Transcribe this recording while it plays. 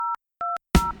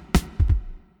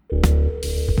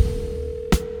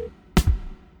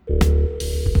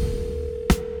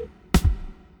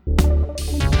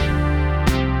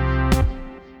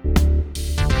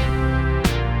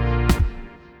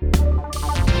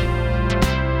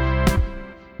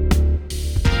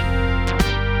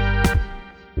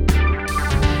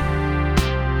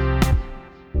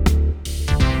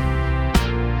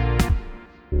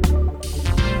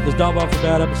Dot Bot for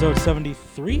Dad, episode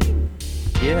 73.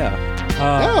 Yeah.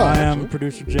 I am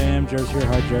producer James. Jared's here.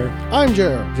 Hi, Jared. I'm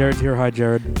Jared. Jared's here. Hi,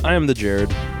 Jared. I am the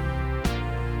Jared.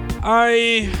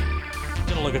 I'm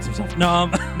gonna look at some stuff. No.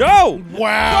 No!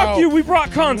 Wow. Fuck you, we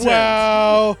brought content!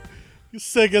 Wow. You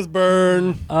sick as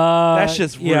burn. That's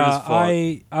just rude as fuck.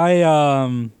 I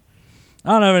don't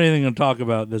have anything to talk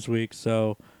about this week,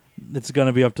 so it's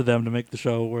gonna be up to them to make the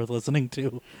show worth listening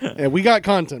to. Yeah, we got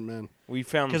content, man. We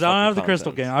found Because I don't have the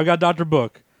crystal game. I've got Dr.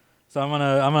 Book, so I'm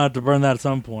gonna have to burn that at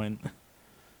some point.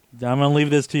 I'm gonna leave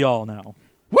this to y'all now.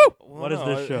 Woo! What is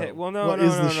this show? Hey, well, no, What no,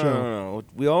 is no, this no, show? no.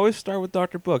 We always start with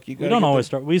Dr. Book. You We don't always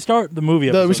start. We start the movie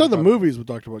We episode. start the with Dr. movies with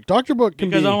Dr. Book. Dr. Book can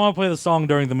Because be... I don't want to play the song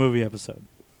during the movie episode.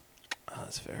 Oh,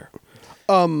 that's fair.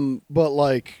 But,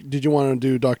 like, did you want to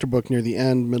do Dr. Book near the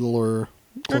end, middle, or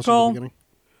closer call. to the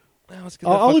beginning? Let's get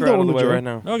that I'll leave fucker that out one of the to way Joe. right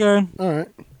now. Okay. All right.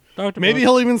 Dr. Maybe Book.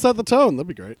 he'll even set the tone. That'd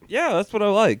be great. Yeah, that's what I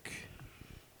like.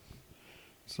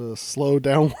 It's a slow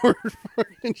downward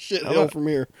fucking shit hill from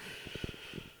here.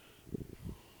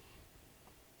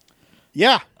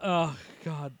 Yeah. Oh,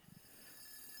 God.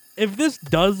 If this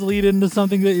does lead into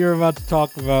something that you're about to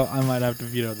talk about, I might have to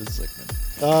veto this segment.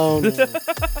 Oh, no.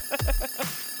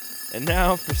 And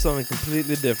now for something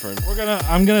completely different.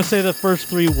 I'm gonna say the first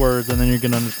three words, and then you're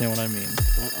gonna understand what I mean.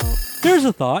 Uh-oh. Here's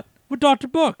a thought with Dr.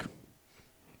 Book.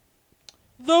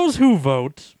 Those who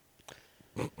vote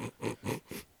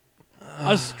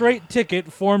a straight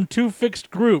ticket form two fixed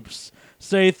groups,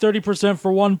 say 30%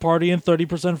 for one party and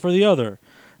 30% for the other.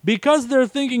 Because their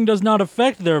thinking does not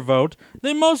affect their vote,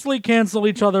 they mostly cancel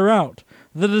each other out.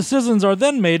 The decisions are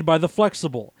then made by the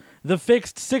flexible. The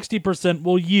fixed 60%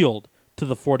 will yield to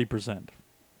the 40%.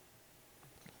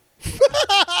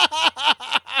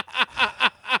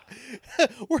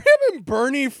 Were him and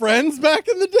Bernie friends back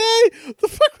in the day? What the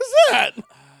fuck was that?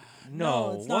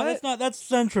 No, it's what? not. That's not. That's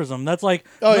centrism. That's like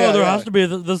Oh, no. yeah, There yeah. has to be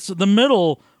the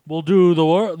middle will do the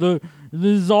work. This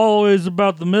is always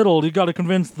about the middle. You got to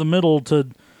convince the middle to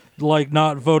like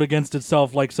not vote against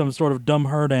itself like some sort of dumb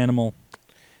herd animal.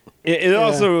 It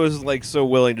also was like so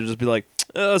willing to just be like,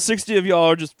 60 of y'all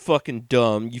are just fucking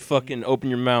dumb. You fucking open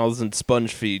your mouths and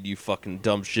sponge feed, you fucking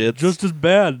dumb shits. Just as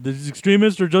bad. These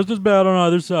extremists are just as bad on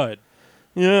either side.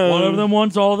 yeah. One of them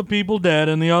wants all the people dead,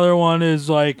 and the other one is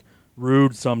like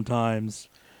rude sometimes.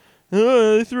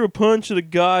 They threw a punch at a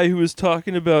guy who was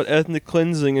talking about ethnic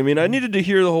cleansing. I mean, I needed to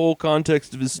hear the whole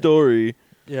context of his story.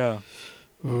 Yeah.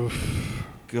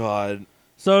 God.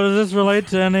 So does this relate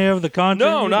to any of the content?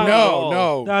 No, you not do? at all.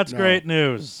 No. That's no. great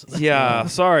news. Yeah,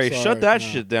 sorry. Sorry, Shut that no.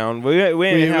 shit down. We ain't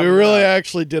We having really that.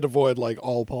 actually did avoid, like,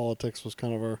 all politics was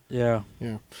kind of our... Yeah.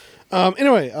 Yeah.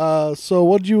 Anyway, so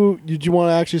what did you want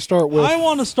to actually start with? I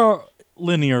want to start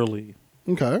linearly.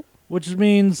 Okay. Which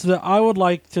means that I would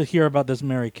like to hear about this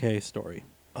Mary Kay story.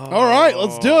 All right,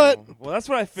 let's do it. Well, that's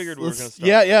what I figured we were going to start.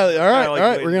 Yeah. All right. Kinda All like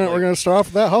right. waiting, We're gonna start off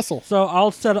with that hustle. So I'll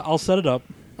set it up.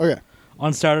 Okay.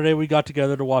 On Saturday, we got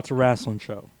together to watch a wrestling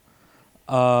show.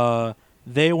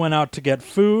 They went out to get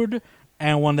food,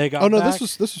 and when they got Oh no, back,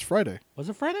 this was Friday. was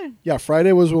it Friday? Yeah,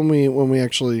 Friday was when we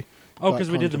actually. Oh,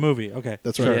 because we did the content. movie. Okay,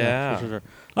 That's Sure, right. Yeah. Sure.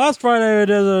 Last Friday,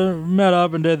 we met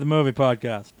up and did the movie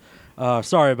podcast.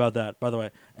 Sorry about that, by the way.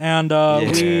 And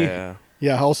Yeah.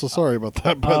 Yeah, also sorry about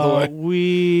that. By the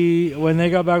way. when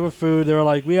they got back with food, they were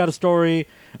like, "We had a story.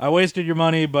 I wasted your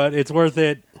money, but it's worth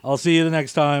it. I'll see you the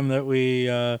next time that we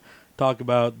talk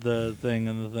about the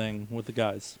thing with the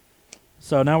guys."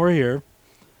 So now we're here.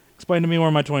 Explain to me where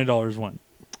my $20 went.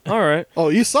 All right. Oh,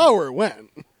 you saw where it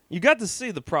went. You got to see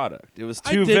the product. It was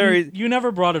I two didn't- very... You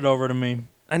never brought it over to me.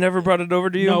 I never brought it over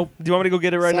to you? Nope. Do you want me to go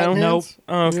get it right Satin now? hands? Nope.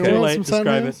 Oh, You okay. Too want late. some satin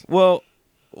Describe hands? it. Well,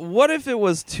 what if it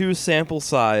was two sample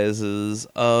sizes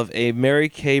of a Mary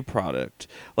Kay product?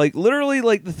 Like, literally,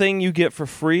 like, the thing you get for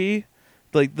free?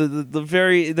 Like,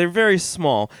 they're very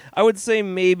small. I would say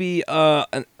maybe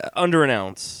under an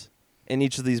ounce in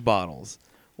each of these bottles.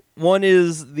 One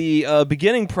is the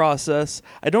beginning process.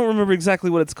 I don't remember exactly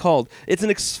what it's called. It's an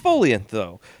exfoliant,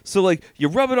 though. So, like, you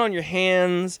rub it on your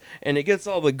hands, and it gets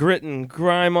all the grit and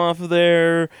grime off of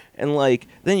there, and, like,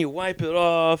 then you wipe it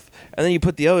off, and then you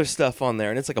put the other stuff on there,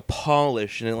 and it's like a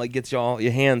polish, and it, like, gets your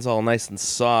hands all nice and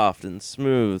soft and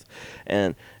smooth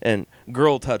and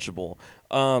girl touchable.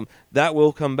 That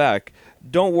will come back.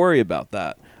 Don't worry about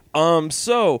that.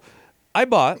 So... I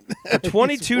bought for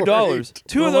 $22.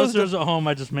 Two of those. listeners at home,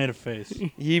 I just made a face.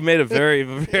 He made a very,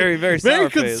 very, very sour Very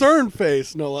face. concerned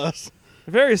face, no less.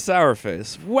 Very sour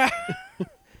face. Wow.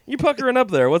 You puckering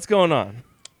up there. What's going on?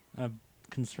 I'm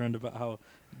concerned about how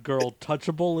Girl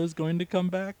Touchable is going to come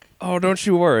back. Oh, don't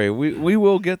you worry. We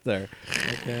will get there.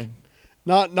 Okay.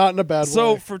 Not in a bad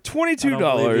So way. for I don't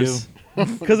believe $22,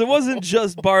 Because it wasn't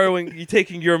just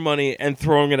taking your money and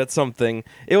throwing it at something.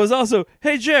 It was also,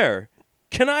 hey, Jer,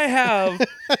 can I have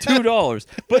 $2?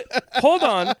 But hold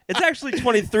on, it's actually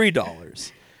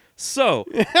 $23. So,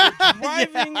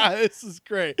 driving this is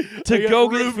great. to I got go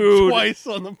get roofed food twice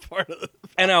on the part of the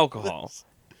and alcohol.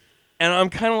 And I'm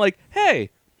kind of like, hey,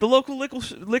 the local liquor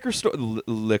store. Liquor store.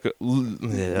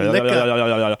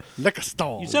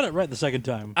 You said it right the second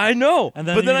time. I know. And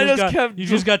then but then I just got, kept. You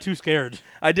just got too scared.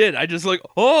 I did. I just like,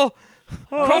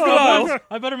 crocodiles.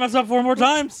 I better mess up 4 more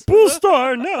times. Bull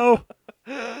Star, no.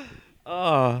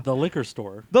 The liquor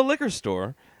store. The liquor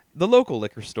store. The local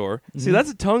liquor store. See, that's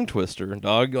a tongue twister,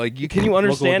 dog. Like, can you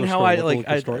understand how I like?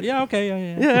 Yeah,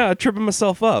 okay, Yeah, tripping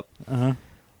myself up. Uh-huh.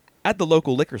 At the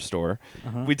local liquor store,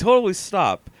 we totally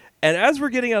stop. And as we're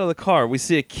getting out of the car, we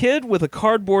see a kid with a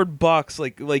cardboard box,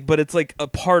 but it's like a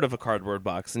part of a cardboard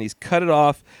box, and he's cut it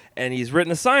off, and he's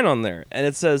written a sign on there, and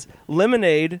it says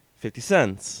lemonade, 50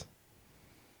 cents.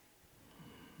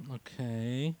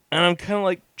 Okay. And I'm kind of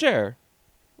like, Jer,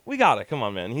 we got it. Come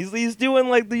on, man. He's doing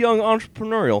like the young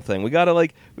entrepreneurial thing. We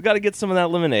gotta get some of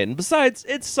that lemonade. And besides,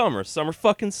 it's summer. Summer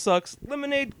fucking sucks.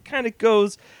 Lemonade kind of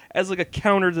goes as like a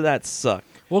counter to that suck.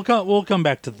 We'll come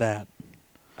back to that.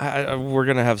 We're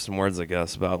gonna have some words, I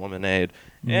guess, about lemonade.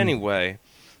 Anyway,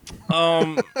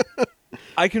 I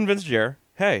convinced Jer.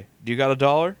 Hey, do you got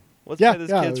 $1? Let's pay these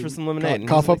kids for some lemonade. And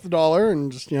Cough he's up the dollar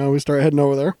and just we start heading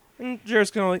over there. and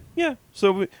Jer's kind of like, yeah.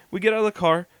 So we get out of the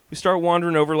car. We start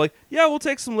wandering over. Like, yeah, we'll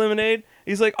take some lemonade.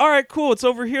 He's like, all right, cool. It's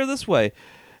over here this way.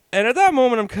 And at that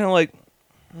moment, I'm kind of like,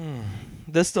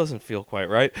 this doesn't feel quite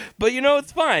right. But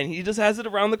it's fine. He just has it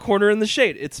around the corner in the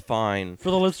shade. It's fine. For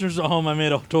the listeners at home, I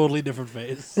made a totally different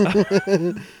face.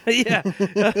 Yeah.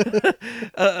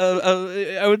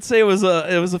 I would say it was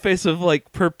a face of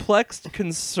like perplexed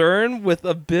concern with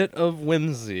a bit of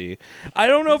whimsy. I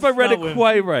don't know if I read it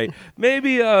quite right.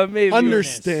 Maybe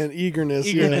Understand eagerness.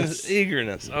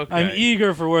 Eagerness. Okay. I'm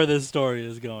eager for where this story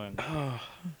is going.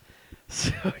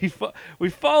 So we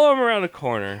follow him around a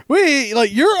corner. Wait,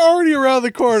 you're already around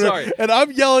the corner, Sorry. and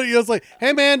I'm yelling at you. It's like,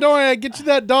 hey man, don't worry, I get you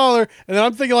that $1. And then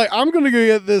I'm thinking I'm gonna go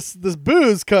get this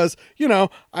booze because I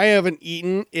haven't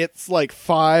eaten. It's like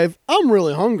 5. I'm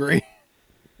really hungry.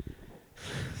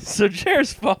 So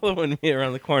Jer's following me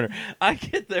around the corner. I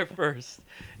get there first,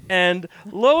 and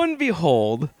lo and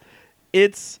behold,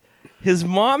 it's his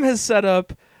mom has set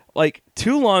up like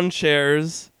 2 lawn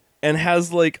chairs and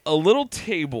has like a little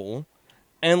table.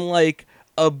 And like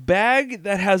a bag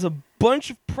that has a bunch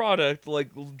of product like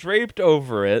draped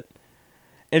over it,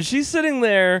 and she's sitting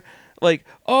there like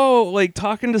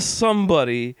talking to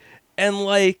somebody, and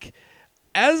like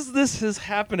as this is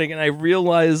happening, and I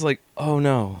realize like, oh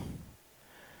no,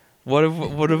 what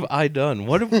have I done?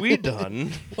 What have we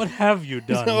done? What have you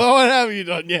done? What have you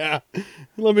done? Yeah,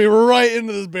 let me right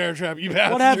into this bear trap, you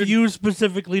bastard. What have you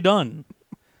specifically done?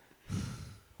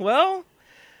 Well.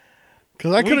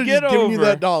 Because I could have just given you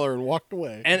that $1 and walked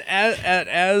away. And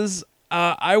as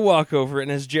I walk over,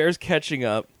 and as Jer's catching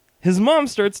up, his mom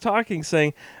starts talking,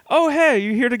 saying, "Oh, hey,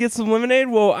 you here to get some lemonade?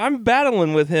 Well, I'm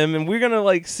battling with him, and we're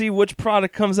gonna see which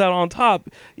product comes out on top.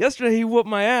 Yesterday he whooped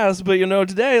my ass, but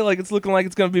today it's looking like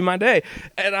it's gonna be my day."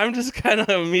 And I'm just kind of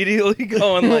immediately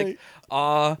going like,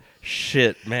 "Aw,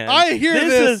 shit, man! I hear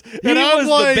this, and I'm was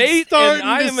like the bait, and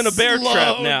I am in a bear slow,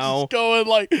 trap now." Just going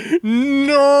like,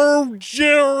 no,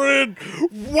 Jared,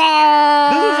 why?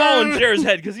 This is all in Jared's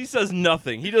head because he says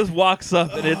nothing. He just walks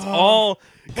up, and it's all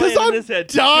because in his head.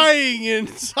 Dying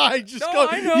inside. Just No, going,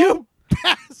 I know. you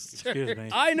bastard. Excuse me.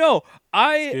 I know.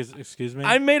 Excuse me.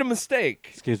 I made a mistake.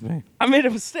 Excuse me. I made a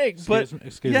mistake, but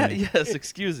Excuse yeah, me. yes,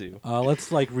 excuse you. Let's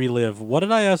relive. What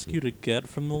did I ask you to get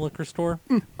from the liquor store?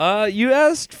 You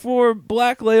asked for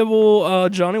Black Label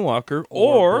Johnny Walker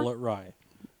or Bullet Rye.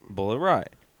 Bullet Rye.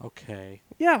 Okay.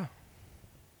 Yeah.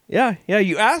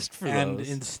 You asked for And those.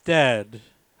 instead,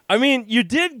 I mean, you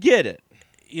did get it,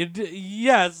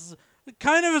 yes,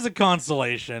 kind of as a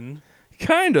consolation.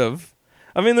 kind of.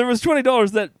 I mean, there was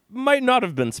 $20 that might not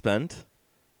have been spent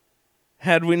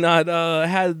had we not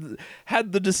had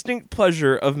the distinct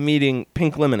pleasure of meeting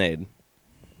Pink Lemonade.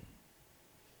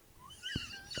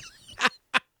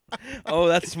 Oh,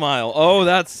 that smile. Oh,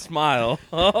 that smile.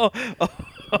 Oh.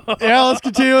 Yeah, let's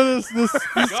continue this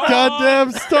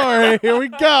goddamn story. Here we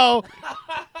go.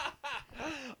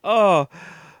 Oh,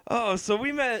 so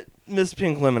we met Miss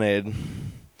Pink Lemonade,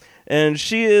 and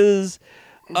she is,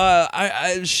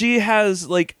 she has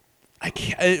like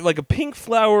a pink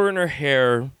flower in her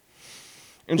hair,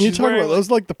 and You she's talking wearing about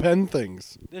those like the pen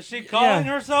things? Is she calling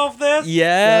herself this?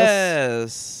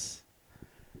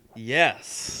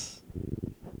 Yes,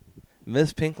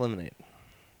 Miss Pink Lemonade.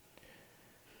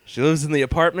 She lives in the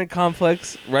apartment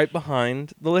complex right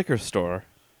behind the liquor store.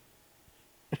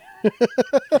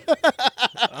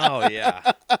 Oh,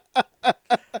 yeah.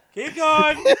 Keep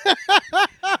going.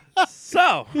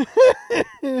 So,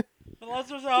 The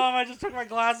listeners at home, I just took my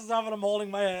glasses off and I'm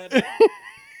holding my head.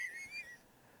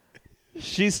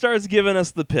 she starts giving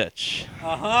us the pitch.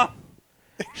 Uh-huh.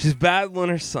 She's battling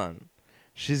her son.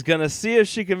 She's going to see if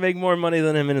she can make more money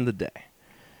than him in the day.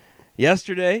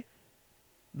 Yesterday,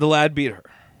 the lad beat her.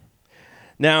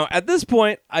 Now, at this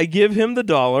point, I give him the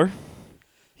 $1.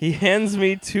 He hands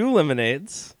me 2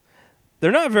 lemonades.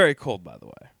 They're not very cold, by the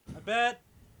way. I bet.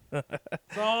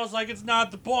 It's almost like it's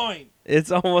not the point. It's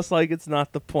almost like it's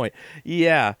not the point.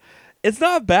 Yeah. It's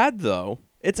not bad, though.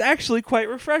 It's actually quite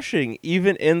refreshing,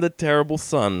 even in the terrible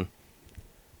sun.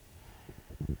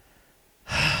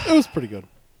 It was pretty good.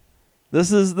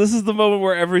 This is the moment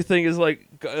where everything is like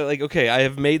okay, I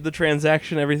have made the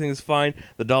transaction, everything is fine,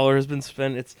 the $1 has been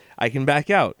spent, I can back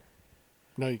out.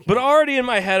 No, you can't. But already in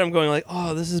my head I'm going like,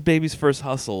 oh, this is baby's first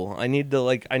hustle. I need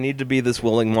to be this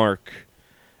willing mark.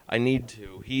 I need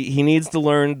to. He needs to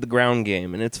learn the ground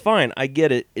game, and it's fine. I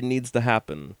get it. It needs to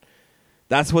happen.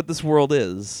 That's what this world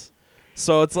is.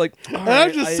 So it's like, all And right,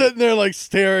 I'm just sitting there like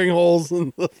staring holes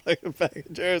in the fucking back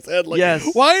of Jared's head. Like, Yes.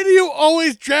 why do you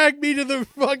always drag me to the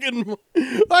fucking?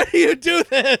 Why do you do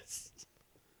this?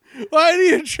 Why do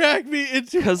you drag me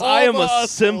into? because all I am the a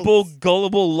hustles? simple,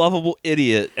 gullible, lovable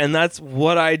idiot, and that's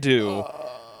what I do.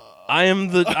 I am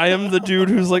the dude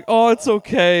who's like, oh, it's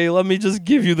okay. Let me just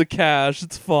give you the cash.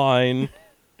 It's fine.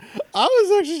 I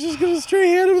was actually just gonna straight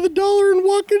hand him the $1 and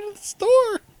walk into the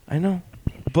store. I know,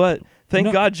 but thank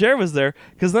God Jared was there,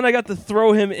 because then I got to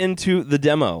throw him into the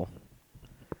demo.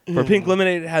 For Pink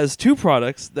Lemonade has 2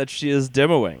 products that she is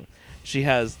demoing. She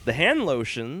has the hand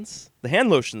lotion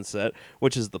set,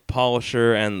 which is the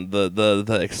polisher and the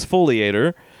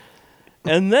exfoliator,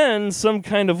 and then some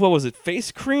kind of, what was it,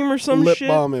 face cream or some Lip shit?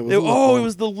 balm, it was lip It balm.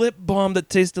 was the lip balm that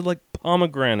tasted like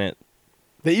pomegranate.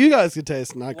 That you guys could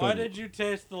taste, and I Why couldn't. did you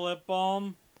taste the lip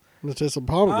balm? Let's taste some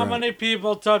How pomegranate. many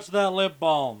people touched that lip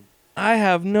balm? I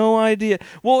have no idea.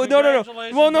 Well, no.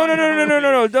 Congratulations Well, no. on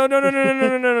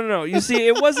your No. You see,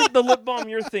 it wasn't the lip balm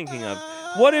you're thinking of.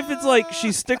 What if it's like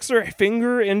she sticks her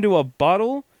finger into a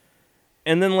bottle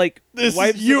and then like This is-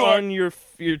 wipes it you are- on your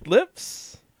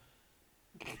lips?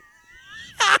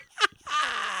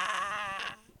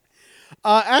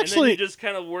 And then Actually, you just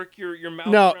kind of work your mouth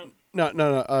no, around.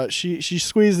 no. She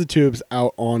squeezed the tubes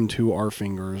out onto our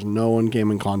fingers. No one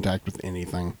came in contact with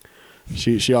anything.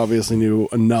 She obviously knew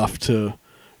enough to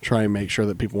try and make sure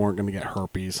that people weren't going to get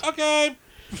herpes. Okay.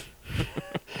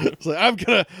 It's like I'm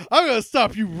gonna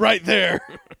stop you right there.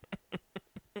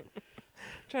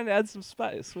 Trying to add some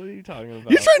spice. What are you talking about?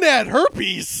 You're trying to add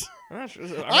herpes. I'm not sure.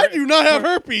 I do not have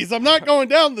herpes. I'm not going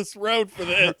down this road for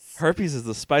this. Herpes is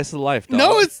the spice of life, dog.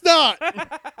 No, it's not.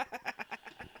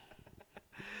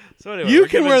 So anyway, You we're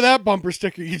can giving- wear that bumper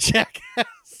sticker, you jackass.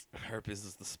 Herpes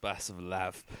is the spice of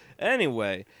life.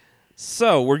 Anyway,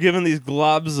 so we're given these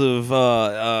globs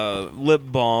of lip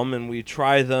balm, and we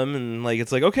try them, and like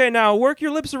it's like, okay, now work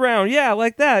your lips around, yeah,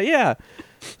 like that, yeah.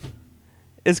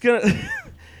 It's gonna,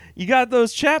 you got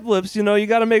those chap lips, you know. You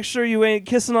got to make sure you ain't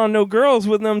kissing on no girls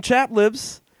with them chap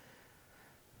lips.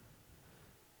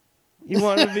 You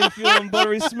want to be feeling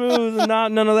buttery smooth and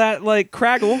not none of that like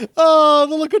craggle. Oh,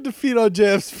 the look of defeat on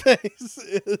Jeff's face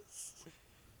is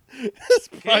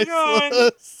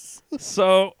priceless.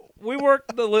 So we work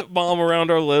the lip balm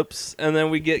around our lips, and then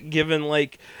we get given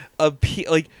like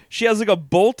she has like a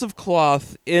bolt of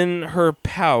cloth in her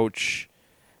pouch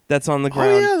that's on the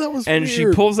ground. Oh yeah, that was and weird. she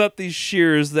pulls out these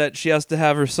shears that she has to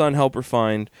have her son help her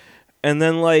find, and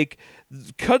then like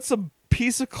cuts a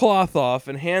piece of cloth off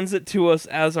and hands it to us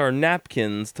as our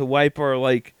napkins to wipe our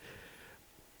lip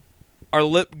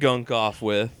gunk off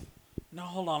with. No,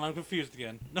 hold on. I'm confused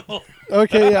again. No.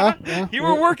 Okay, yeah. You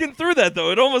were working through that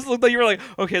though. It almost looked like you were like,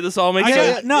 okay, this all makes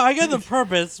sense. I get the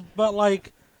purpose, but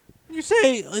like, you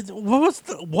say,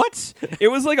 what? It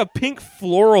was like a pink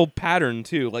floral pattern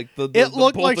too, like the It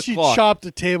looked bolt like of she cloth. chopped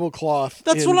a tablecloth.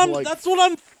 That's in, what I'm. like- That's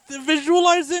what I'm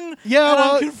visualizing. Yeah, and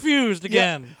well, I'm confused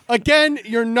again. Again,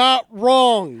 you're not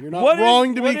wrong. You're not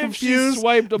wrong to what be if confused. She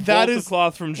swiped a That bolt is- of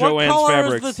cloth from What Joann's color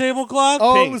Fabrics. is the tablecloth?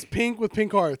 Oh, Pink. it was pink with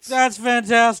pink hearts. That's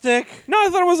fantastic. No, I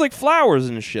thought it was like flowers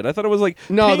and shit. I thought it was like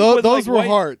No, pink those with, like, were white-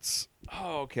 hearts.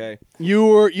 Oh, okay. You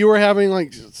were having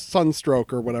like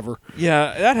sunstroke or whatever.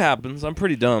 Yeah, that happens. I'm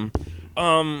pretty dumb.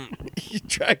 You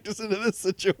dragged us into this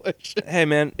situation. Hey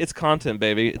man, it's content,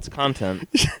 baby. It's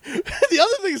content. The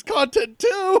other thing's content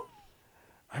too.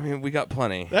 I mean, we got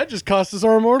plenty. That just cost us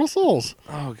our immortal souls.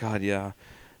 Oh god, yeah.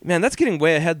 Man, that's getting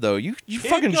way ahead though. You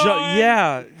fucking going.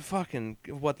 yeah, fucking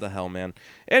what the hell, man.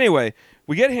 Anyway,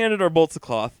 we get handed our bolts of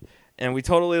cloth, and we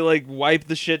totally like wipe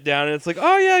the shit down, and it's like,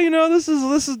 oh yeah, this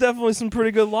is definitely some pretty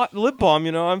good lip balm.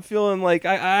 I'm feeling like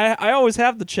I always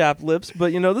have the chapped lips,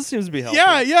 but this seems to be helping.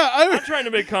 Yeah. I'm trying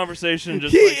to make conversation.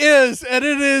 Just He like, is, and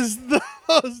it is the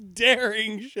most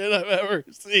daring shit I've ever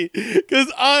seen.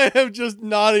 Because I am just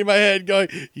nodding my head, going,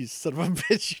 "You son of a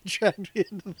bitch! You dragged me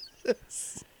into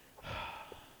this."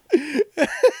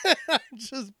 I'm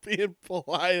just being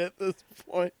polite at this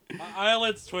point. My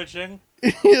eyelids twitching.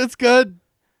 It's good.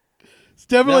 It's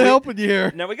definitely Now we- helping you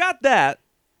here. Now we got that.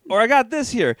 Or I got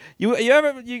this here. You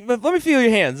let me feel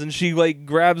your hands, and she like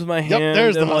grabs my hand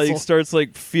there's the and like muscle. starts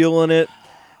like feeling it,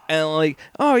 and like,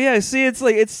 oh yeah, see, it's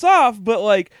like it's soft, but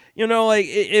like like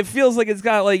it feels like it's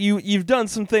got like you've done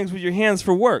some things with your hands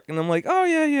for work, and I'm like, oh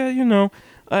yeah,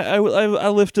 I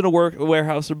lifted a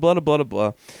warehouse or blah blah blah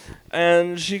blah,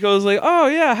 and she goes like, oh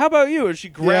yeah, how about you? And she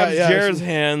grabs Yeah, Jared's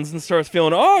hands and starts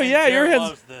feeling. Oh yeah, your Jared hands,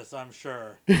 loves this, I'm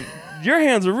sure. your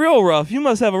hands are real rough. You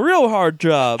must have a real hard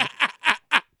job.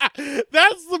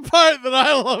 That's the part that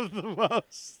I love the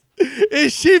most.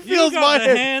 Is she feels You my got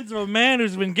the hands of a man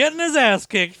who's been getting his ass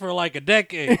kicked for like a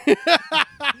decade.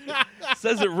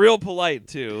 Says it real polite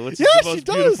too, which is Yeah, the she most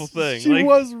does. beautiful thing. She Like,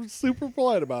 was super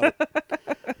polite about it.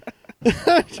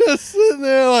 I'm just sitting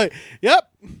there like,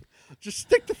 yep. Just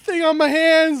stick the thing on my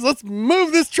hands. Let's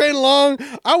move this train along.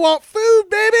 I want food,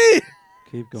 baby.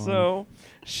 Keep going. so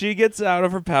she gets out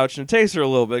of her pouch, and it takes her a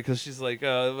little bit because she's like,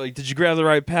 did you grab the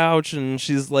right pouch? And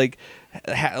she's like,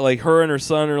 like her and her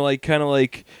son are like kind of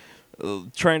like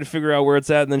trying to figure out where it's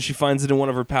at, and then she finds it in one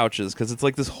of her pouches because it's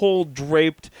like this whole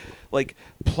draped like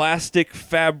plastic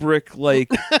fabric like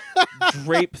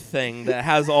drape thing that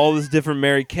has all this different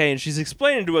Mary Kay, and she's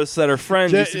explaining to us that her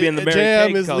friend used to be in the Mary JM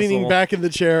Kay is leaning cussle, back in the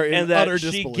chair in and that utter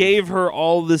she disbelief. gave her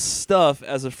all this stuff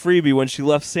as a freebie when she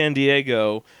left San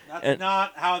Diego. That's and-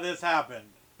 not how this happened.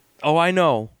 Oh, I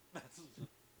know.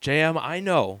 JM, I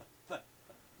know.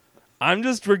 I'm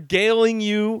just regaling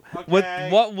you with Okay.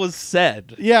 what was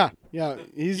said. Yeah.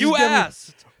 He's You just giving-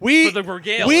 asked We for the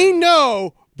regaling. we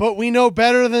know, but we know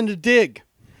better than to dig.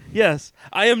 Yes,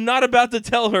 I am not about to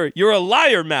tell her you're a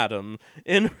liar, madam,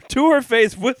 to her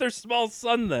face with her small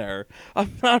son there.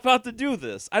 I'm not about to do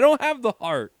this. I don't have the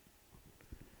heart.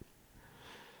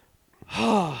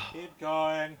 Keep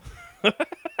going.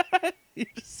 You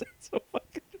just said so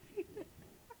fucking.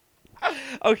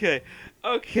 Okay.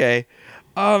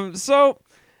 So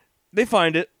they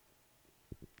find it.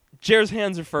 Jared's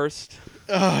hands are first.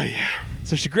 Oh yeah.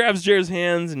 So she grabs Jared's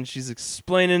hands and she's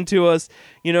explaining to us,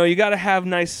 you got to have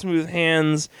nice, smooth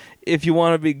hands if you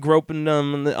want to be groping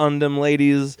them on them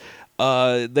ladies.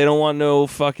 They don't want no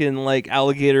fucking like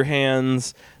alligator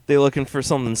hands. They're looking for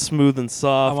something smooth and I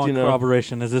soft. want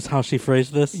corroboration. Is this how she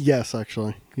phrased this? Yes,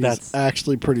 actually. He's That's-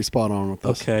 actually pretty spot on with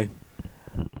this. Okay.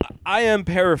 I am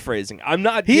paraphrasing. I'm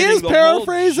not. He giving is the whole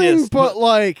paraphrasing, gist,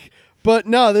 but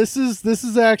no, this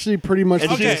is actually pretty much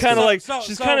and the Okay, she's gist. kind of so- like so-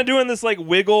 she's so- kind of doing this like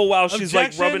wiggle while she's like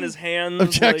Objection? rubbing his hands.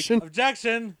 Objection. Like,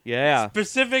 Objection. yeah.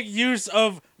 Specific use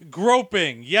of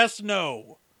groping. Yes,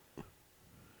 no.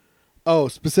 Oh,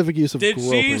 specific use of Did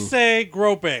groping. she say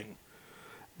groping?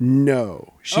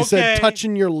 No. She said Okay.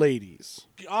 touching your ladies.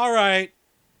 All right.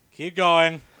 Keep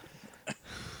going.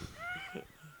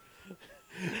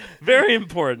 Very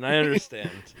important. I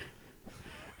understand.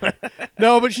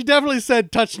 No, but she definitely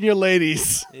said touching your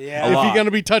ladies. Yeah. If lot. you're going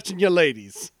to be touching your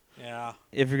ladies. Yeah.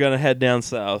 If you're gonna head down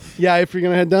south, Yeah, if you're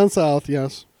going to head down south,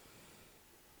 yes.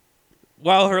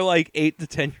 while her like 8 to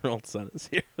 10-year-old son is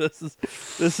here, this is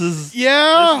Yeah. This is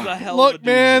a hell of Look, a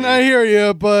man, doozy. I hear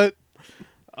you, but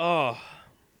oh.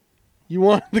 you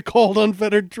want the cold,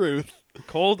 unfettered truth.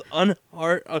 Cold,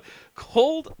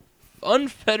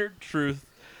 unfettered truth.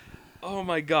 Oh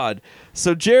my God!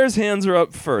 So Jared's hands are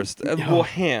up first. Well,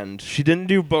 hand. She didn't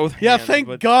do both. Yeah, hands, thank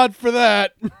but God for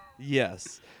that.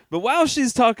 yes. But while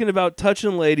she's talking about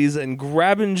touching ladies and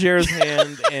grabbing Jared's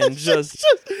hand and just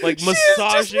like She is just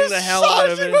massaging the hell out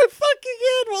of massaging it, my fucking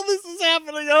head while this is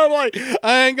happening. I'm like,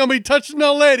 I ain't gonna be touching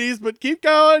no ladies, but keep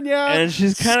going, yeah. and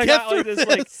she's kind of Get got like through this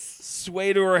like this.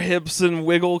 sway to her hips and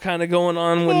wiggle kind of going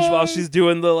on while she's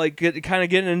doing the like kind of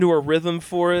getting into her rhythm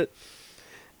for it,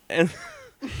 and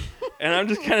and I'm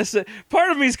just kind of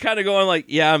part of me's kind of going like,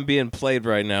 yeah, I'm being played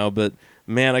right now, but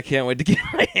man, I can't wait to get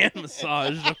my hand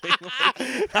massaged. I'm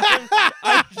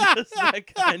just that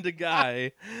kind of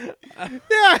guy.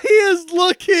 Yeah, he is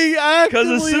looking Because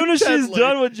actively as soon as she's intently.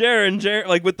 done with Jer and Jer,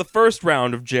 like with the first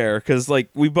round of Jer, because like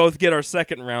we both get our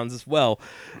second rounds as well,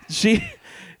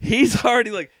 he's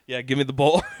already like, yeah, give me the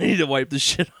bowl. I need to wipe this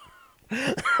shit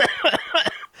off.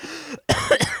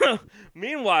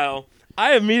 Meanwhile,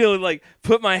 I immediately like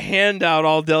put my hand out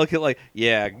all delicate, like,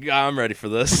 yeah, I'm ready for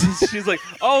this. She's like,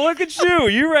 oh, look at you.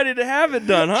 You ready to have it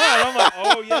done, huh? And I'm like,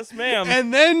 oh, yes,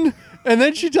 ma'am. And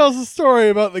then she tells a story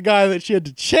about the guy that she had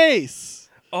to chase.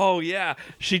 Oh, yeah.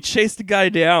 She chased the guy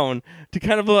down to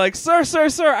kind of be like, sir,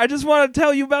 I just want to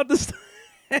tell you about this.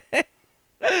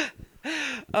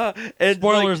 And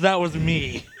Spoilers, that was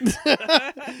me.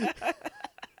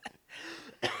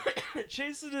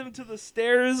 chasing him to the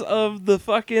stairs of the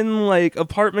fucking like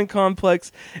apartment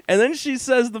complex, and then she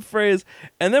says the phrase,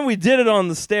 and then we did it on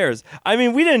the stairs. I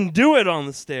mean, we didn't do it on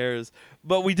the stairs,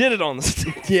 but we did it on the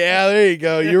stairs. Yeah, there you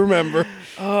go. You remember.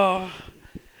 Oh.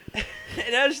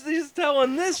 And as she's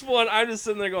telling this one, I'm just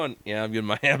sitting there going, yeah, I'm getting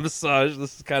my hand massage.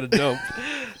 This is kind of dope.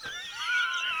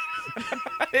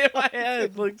 In my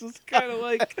head, like, just kind of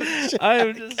like, I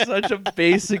am just such a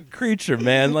basic creature,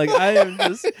 man. Like, I am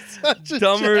just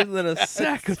dumber than a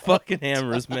sack of fucking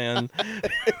hammers, man.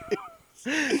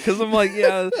 Because I'm like,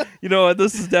 yeah, you know what?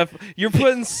 This is you're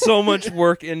putting so much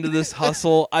work into this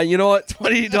hustle. You know what?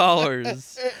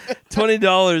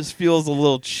 $20 feels a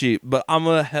little cheap, but I'm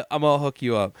gonna hook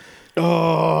you up.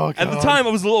 Oh, God. At the time,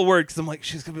 I was a little worried because I'm like,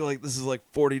 she's gonna be like, this is like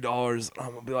 $40, and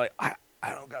I'm gonna be like, I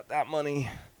don't got that money.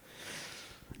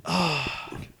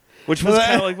 Which was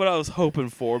kind of like what I was hoping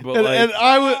for, but I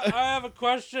have a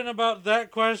question about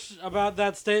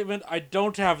that statement. I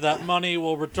don't have that money.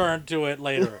 We'll return to it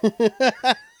later.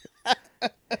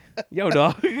 Yo,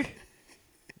 dog.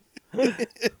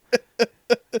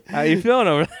 How you feeling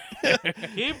over there?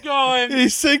 Keep going.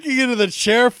 He's sinking into the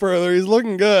chair further. He's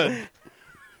looking good.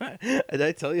 Did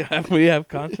I tell you we have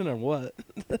content or what?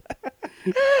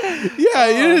 Yeah,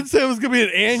 you didn't say it was gonna be an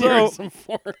aneurysm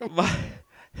for him.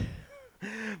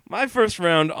 My first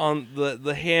round on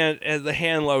the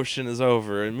hand lotion is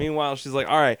over, and meanwhile she's like,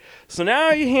 all right, so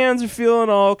now your hands are feeling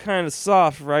all kind of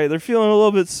soft, right? They're feeling a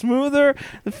little bit smoother.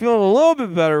 They're feeling a little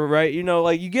bit better, right? You know,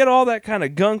 like you get all that kind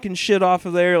of gunk and shit off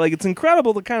of there. Like it's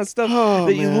incredible the kind of stuff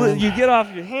that you get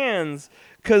off your hands.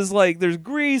 Because, like, there's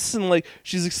grease, and, like,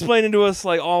 she's explaining to us,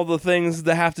 like, all the things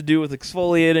that have to do with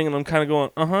exfoliating, and I'm kind of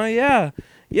going, yeah.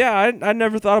 Yeah, I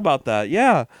never thought about that.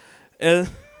 Yeah. And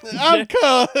I'm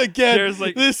again.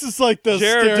 Like, this is like the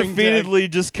Jared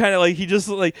defeatedly just kind of like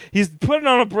he's putting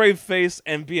on a brave face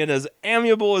and being as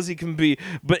amiable as he can be,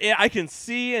 but I can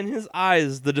see in his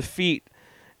eyes the defeat,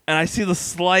 and I see the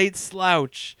slight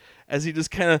slouch as he just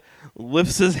kind of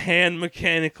lifts his hand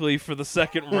mechanically for the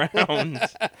second round,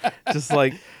 just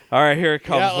like, all right, here it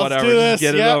comes. Yeah, whatever, let's do this.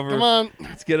 just get it over. Come on,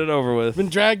 let's get it over with. Been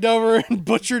dragged over and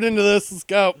butchered into this. Let's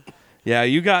go.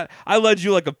 Yeah, I led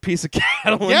you like a piece of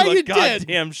cattle yeah, into a you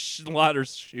goddamn slaughter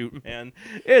chute, man.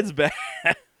 It's bad.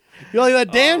 You're like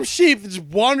that damn sheep that just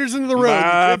wanders into the road.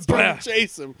 The kids trying to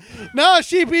chase him. No,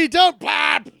 sheepy, don't.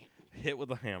 Blah. Hit with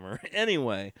a hammer.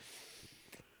 Anyway,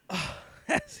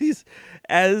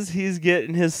 as he's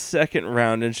getting his second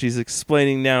round, and she's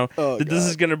explaining now that this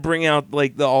is gonna bring out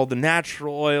like all the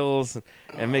natural oils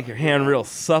and make your hand real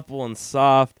supple and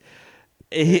soft.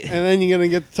 And then you're gonna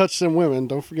get to touch some women.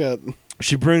 Don't forget.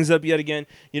 She brings up yet again.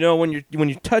 You know, when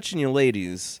you're touching your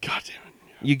ladies, God damn it,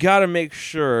 you gotta make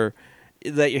sure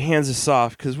that your hands are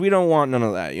soft, because we don't want none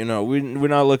of that. You know, we're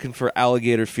not looking for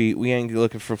alligator feet. We ain't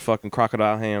looking for fucking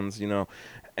crocodile hands. You know,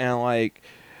 and like.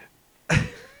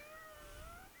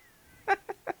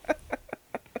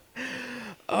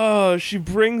 Oh, she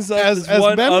brings up as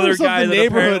one members other guy of the that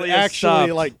neighborhood apparently has actually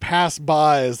stopped. like pass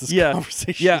by as this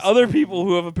conversation. Yeah, other people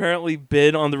who have apparently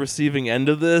been on the receiving end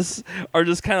of this are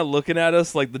just kind of looking at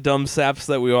us like the dumb saps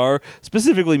that we are.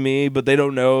 Specifically me, but they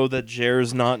don't know that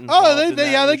Jer's not involved. Oh, they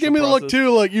give me the look too,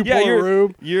 like you poor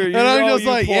rube. And I'm just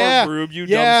like, yeah, rube, you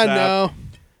yeah, dumb sap. no.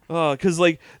 Because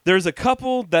like there's a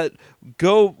couple that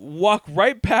walk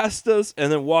right past us and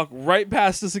then walk right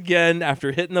past us again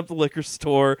after hitting up the liquor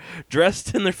store,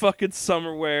 dressed in their fucking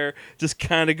summer wear, just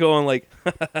kind of going like,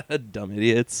 dumb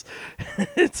idiots.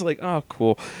 It's like, oh,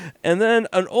 cool. And then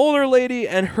an older lady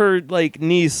and her like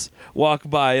niece walk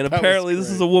by, and apparently this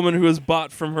is a woman who has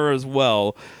bought from her as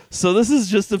well. So this is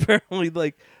just apparently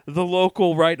like the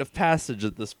local rite of passage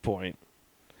at this point.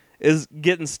 Is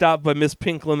getting stopped by Miss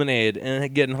Pink Lemonade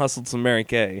and getting hustled some Mary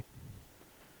Kay.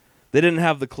 They didn't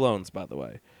have the colognes, by the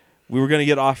way. We were going to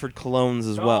get offered colognes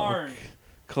as well.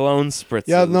 Cologne spritzes.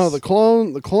 Yeah, no, the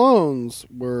colognes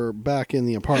were back in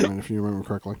the apartment, if you remember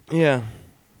correctly. Yeah,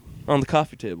 on the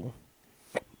coffee table.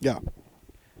 Yeah.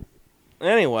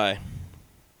 Anyway,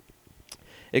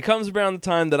 it comes around the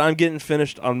time that I'm getting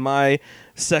finished on my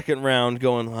second round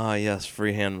going, yes,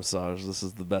 free hand massage. This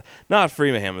is the best. Not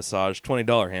free hand massage,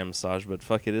 $20 hand massage, but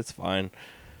fuck it, it's fine.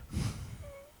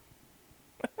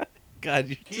 God,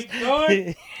 you're Keep going.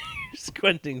 you're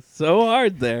squinting so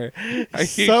hard there. Are you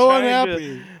So trying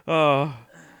unhappy. Oh.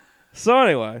 So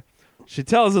anyway, she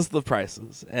tells us the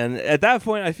prices, and at that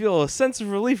point, I feel a sense of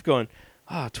relief. Going,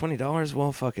 $20?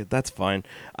 Well, fuck it, that's fine.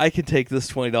 I can take this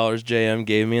 $20 JM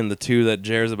gave me and the 2 that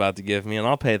Jer's about to give me, and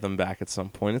I'll pay them back at some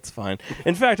point. It's fine.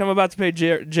 In fact, I'm about to pay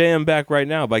JM back right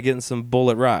now by getting some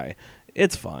Bullet Rye.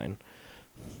 It's fine.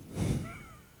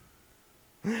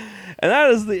 And that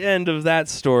is the end of that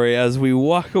story as we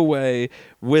walk away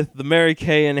with the Mary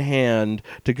Kay in hand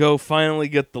to go finally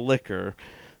get the liquor.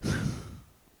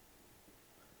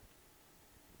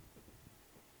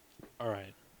 All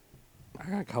right. I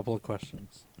got a couple of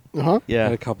questions. Uh-huh. I got Yeah.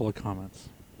 a couple of comments.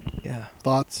 Yeah.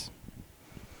 Thoughts?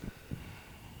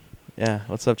 Yeah.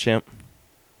 What's up, champ?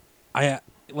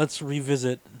 Let's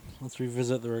revisit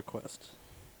the request.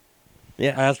 I Yeah.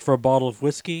 asked for a bottle of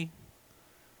whiskey.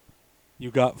 You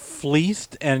got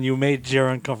fleeced and you made Jer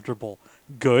uncomfortable.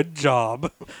 Good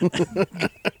job.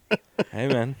 Hey,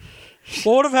 man.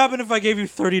 What would have happened if I gave you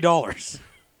 $30?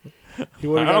 He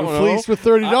would have I don't gotten know. fleeced with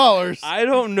 $30. I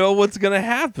don't know what's going to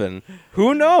happen.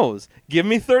 Who knows? Give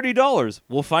me $30.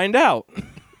 We'll find out.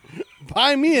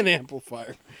 Buy me an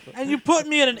amplifier. And you put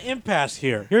me at an impasse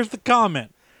here. Here's the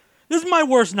comment. This is my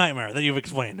worst nightmare that you've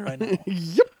explained right now.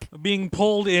 Yep. Being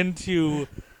pulled into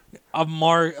a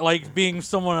mark, like being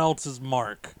someone else's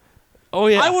mark. Oh,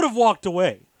 yeah. I would have walked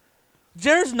away.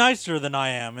 Jer's nicer than I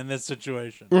am in this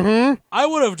situation. Mm-hmm. I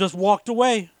would have just walked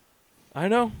away. I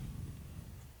know.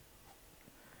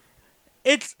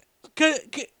 It's...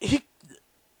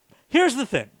 Here's the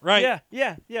thing, right?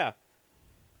 Yeah.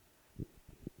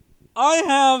 I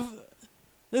have...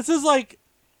 This is like...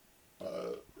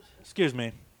 excuse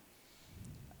me.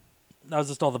 That was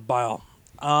just all the bile.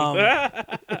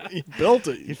 He built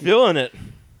it. You feeling it?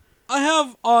 I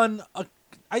have on a...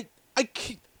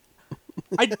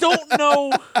 I don't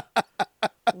know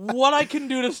what I can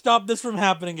do to stop this from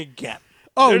happening again.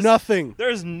 Oh, There's- nothing.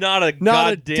 There's not a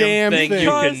Not a goddamn damn thing thing. you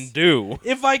can Because- do.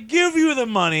 If I give you the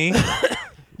money,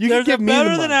 You there's can a give me the better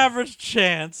money. than average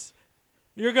chance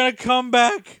you're going to come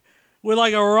back with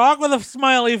like a rock with a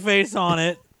smiley face on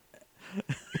it.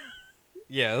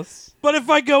 Yes. But if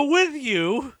I go with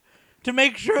you to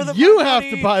make sure that You my have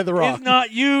money to buy the rock. is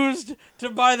not used to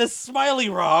buy the smiley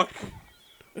rock,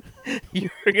 You're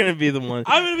going to be the one.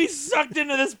 I'm going to be sucked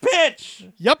into this pitch.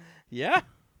 Yep. Yeah.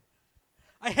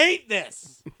 I hate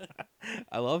this.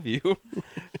 I love you.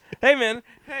 Hey, man.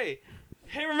 Hey,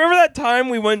 remember that time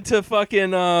we went to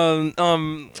fucking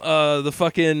the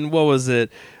fucking, what was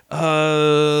it?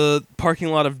 Parking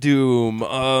Lot of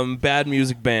Doom, Bad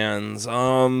Music Bands,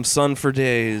 Sun for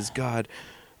Days, God.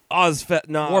 Ozfest,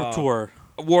 Warped Tour.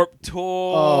 Warped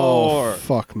Tour. Oh,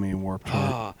 fuck me, Warped Tour.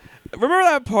 Ah. Remember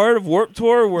that part of Warped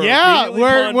Tour where Yeah, immediately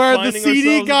where upon the finding CD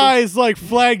ourselves at guys like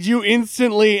flagged you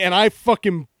instantly, and I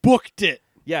fucking booked it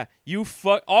yeah,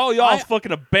 all y'all I-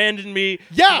 fucking abandoned me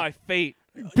Yeah. to my fate.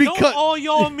 because Don't all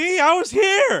y'all and me. I was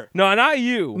here. No, not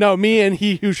you. no, me and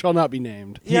he who shall not be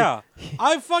named. Yeah.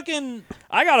 I fucking...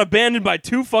 I got abandoned by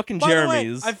 2 fucking By the way,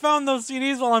 Jeremys. I found those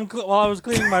CDs while I was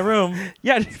cleaning my room.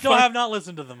 yeah, Still have not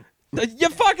listened to them. you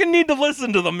fucking need to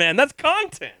listen to them, man. That's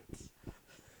content.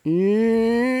 I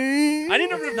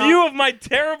need a review of my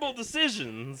terrible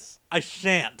decisions. I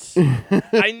shan't.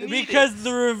 I need Because it.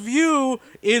 the review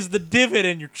is the divot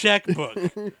in your checkbook.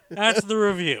 That's the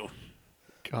review.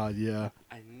 God, yeah.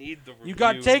 I need the review. You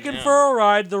got taken now. for a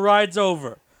ride. The ride's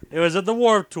over. It was at the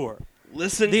Warped Tour.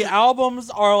 Listen. The to- albums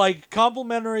are like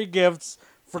complimentary gifts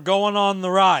for going on the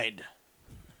ride.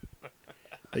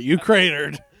 That you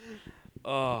cratered.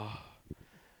 oh,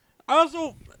 I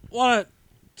also want to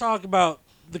talk about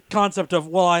the concept of,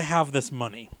 well, I have this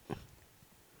money.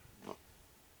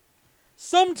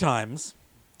 Sometimes,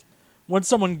 when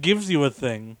someone gives you a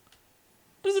thing,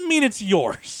 doesn't mean it's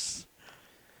yours.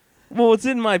 well, it's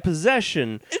in my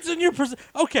possession. It's in your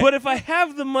okay. But if I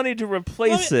have the money to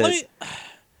replace it,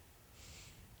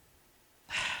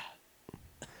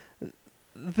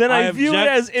 then I view it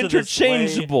object as to this way.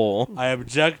 interchangeable. I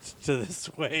object to this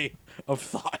way of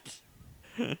thought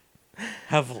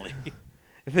heavily.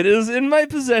 If it is in my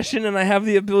possession and I have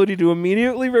the ability to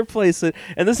immediately replace it,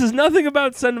 and this is nothing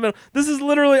about sentimental, this is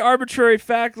literally arbitrary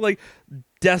fact, like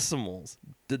decimals,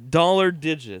 dollar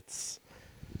digits.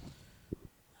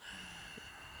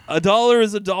 $1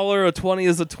 is $1, a 20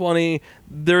 is a 20.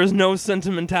 There is no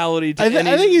sentimentality to any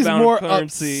I think he's amount more of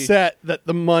currency. upset that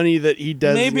the money that he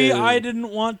designated. Maybe I didn't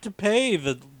want to pay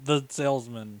the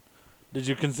salesman. Did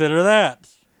you consider that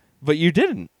But you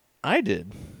didn't. I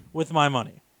did. with my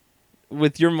money?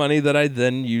 With your money that I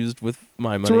then used with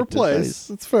my money to replace.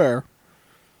 It's fair.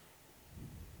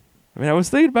 I mean, I was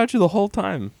thinking about you the whole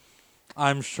time.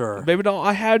 I'm sure. Baby doll,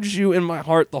 I had you in my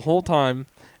heart the whole time.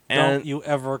 And Don't you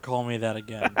ever call me that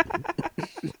again.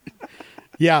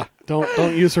 Yeah,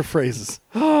 don't use her phrases.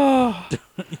 I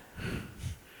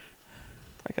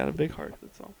got a big heart.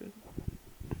 That's all good.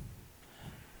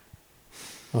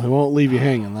 Well, he won't leave you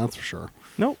hanging, that's for sure.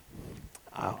 Nope.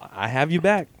 I have you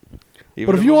back.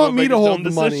 Even But if you I'm want gonna me make to a hold dumb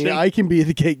the money, decision. I can be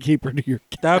the gatekeeper to your.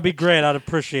 That would be great. I'd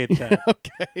appreciate that.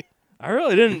 Okay. I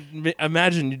really didn't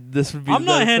imagine this would be. I'm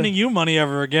not handing you money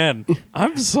ever again.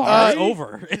 I'm sorry. It's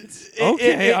over. It's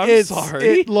Okay, I'm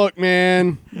sorry. Look,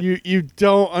 man, you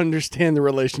don't understand the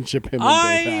relationship him and Dave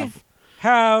I have.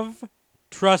 have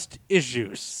trust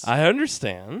issues. I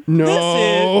understand.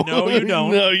 No, No, you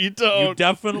don't. No, you don't. You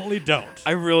definitely don't.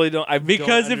 I really don't.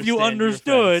 Because if you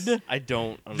understood, I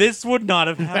don't. This would not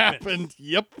have happened. happened.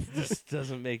 Yep. This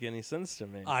doesn't make any sense to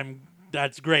me.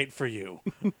 That's great for you.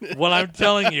 What I'm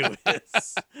telling you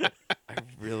is, I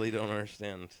really don't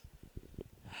understand.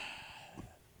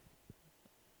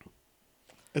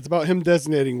 It's about him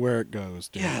designating where it goes.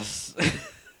 Dude. yes,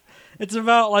 it's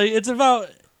about.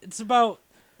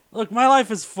 Look, my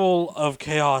life is full of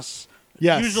chaos.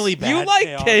 Yes. Usually bad You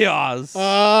like chaos.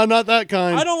 Not that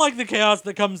kind. I don't like the chaos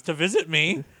that comes to visit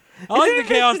me. I like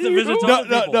the chaos that visits No, other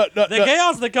people. no, The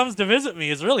chaos that comes to visit me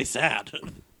is really sad.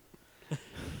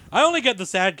 I only get the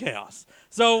sad chaos.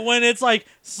 So when it's like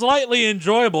slightly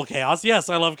enjoyable chaos, yes,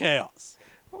 I love chaos.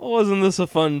 Wasn't this a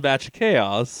fun batch of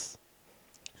chaos?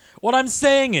 What I'm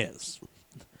saying is,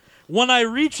 when I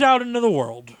reach out into the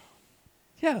world,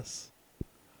 Yes.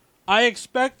 I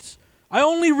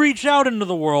only reach out into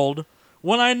the world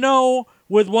when I know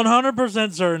with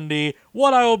 100% certainty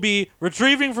what I will be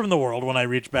retrieving from the world when I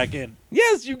reach back in.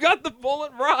 Yes, you got the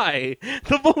bullet rye.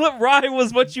 The bullet rye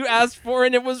was what you asked for,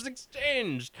 and it was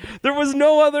exchanged. There was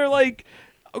no other, like,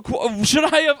 should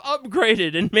I have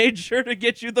upgraded and made sure to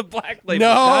get you the black label?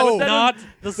 No. That's not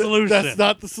the solution. That's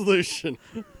not the solution.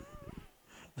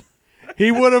 He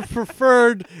would have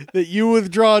preferred that you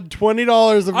withdrawn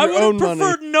 $20 of I your would own have money.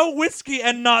 preferred no whiskey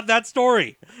and not that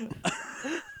story.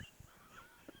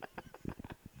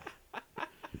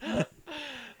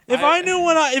 If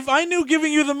I knew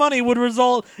giving you the money would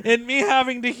result in me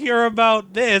having to hear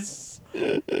about this,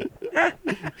 I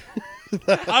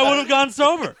would have gone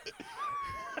sober.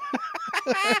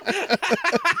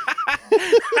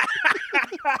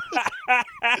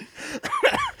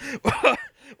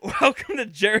 Welcome to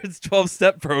Jared's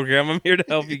 12-step program. I'm here to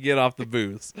help you get off the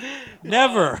booze.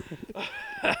 Never.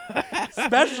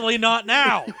 Especially not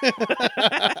now.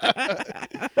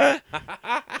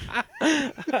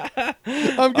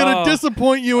 I'm going to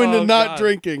disappoint you into Oh, not God.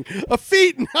 drinking. A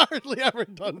feat hardly ever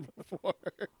done before.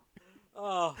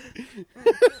 Oh,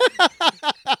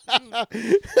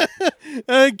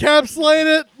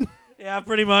 Encapsulate it. yeah,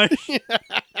 pretty much.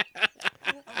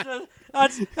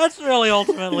 That's really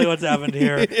ultimately what's happened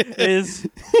here. Is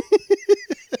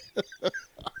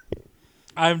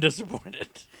I'm disappointed.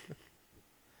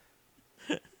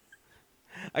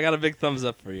 I got a big thumbs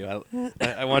up for you.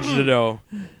 I want you to know.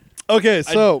 Okay,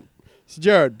 so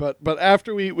Jared, but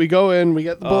after we go in, we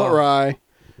get the bullet rye.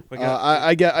 We got-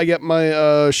 I get my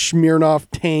Smirnoff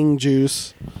Tang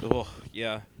juice. Oh,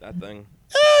 yeah, that thing.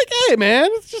 Hey man,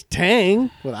 it's just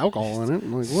Tang with alcohol in it.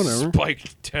 I'm like, whatever.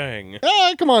 Spiked Tang.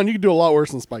 Come on, you can do a lot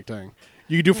worse than Spike Tang.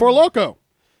 You can do Four Loco.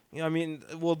 Yeah, I mean,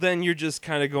 well, then you're just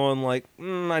kind of going like,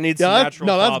 I need some Yeah, natural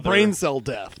that's father. brain cell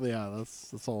death. Yeah,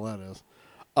 that's all that is.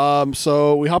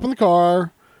 So we hop in the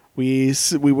car. We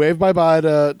wave bye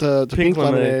to Pink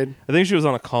Lemonade. I think she was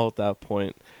on a call at that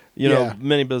point. You know, Yeah.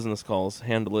 many business calls.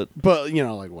 Handle it. But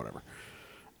like whatever.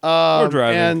 We're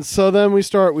driving. And so then we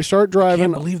start I can't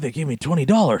driving. believe they gave me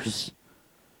 $20.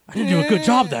 I didn't do a good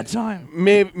job that time.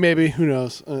 Maybe who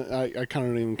knows? I kind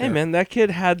of don't even care. Hey, man, that kid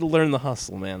had to learn the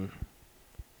hustle, man.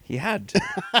 He had to.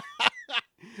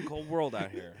 It's a cold world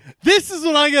out here. This is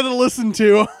what I got to listen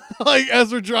to, like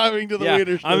as we're driving to the Yeah,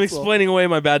 Wiener I'm Schnitzel. explaining away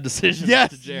my bad decisions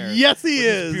Yes, to Jared. yes, he which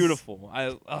is. Beautiful.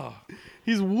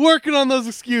 He's working on those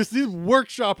excuses. He's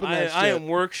workshopping that shit. I am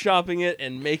workshopping it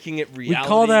and making it We reality.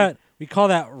 call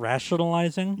that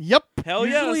rationalizing. Yep. Hell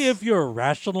Usually, yes. if you're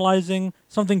rationalizing,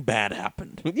 something bad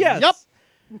happened. Yes.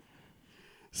 Yep.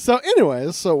 So,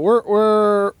 anyways,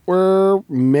 we're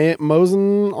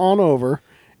mosing on over,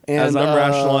 and As I'm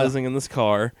rationalizing in this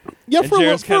car. Yeah, and for a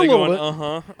Jared's little kinda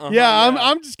bit. going, Yeah,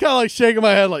 I'm just kind of like shaking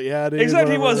my head, like, yeah, dude.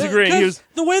 Exactly, he whatever. was agreeing. He 'Cause was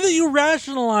the way that you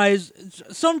rationalize,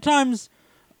 sometimes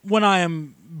when I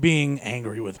am being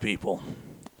angry with people,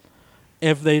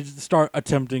 if they start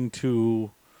attempting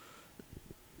to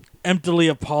emptily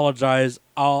apologize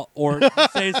or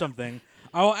say something,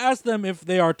 I will ask them if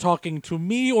they are talking to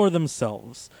me or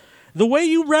themselves. the way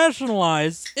you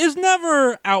rationalize is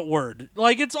never outward.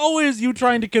 Like, it's always you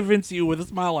trying to convince you with a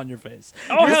smile on your face.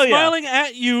 Oh, You're hell yeah. smiling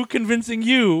at you, convincing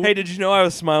you. Hey, did you know I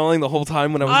was smiling the whole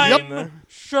time when I was doing that? I'm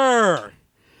sure.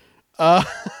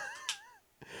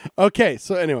 Okay,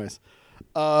 so anyways,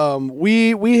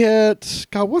 we hit,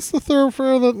 God, what's the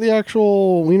thoroughfare that the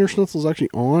actual Wiener Schnitzel's actually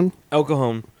on? El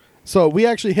Cajon. So we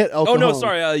actually hit El Oh, no, Cajon.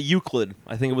 sorry. Euclid.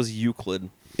 I think it was Euclid.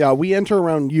 Yeah, we enter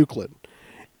around Euclid.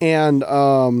 And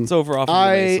It's over off of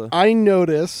La Mesa. I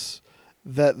notice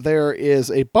that there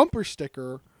is a bumper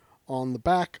sticker on the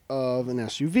back of an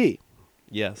SUV.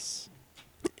 Yes.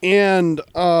 And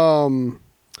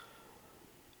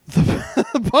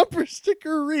the bumper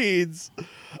sticker reads,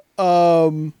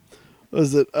 what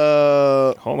is it?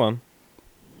 Hold on.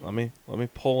 Let me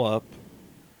pull up.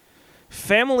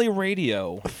 Family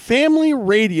Radio. Family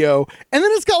Radio, and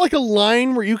then it's got like a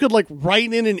line where you could like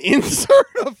write in an insert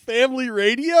of Family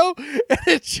Radio, and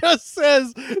it just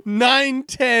says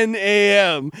 9:10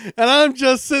 a.m. And I'm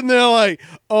just sitting there like,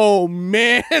 oh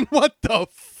man, what the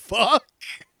fuck?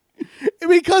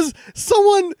 Because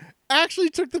someone actually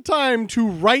took the time to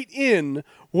write in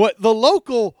what the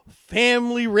local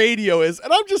Family Radio is,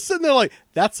 and I'm just sitting there like,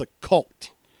 that's a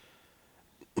cult.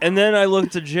 And then I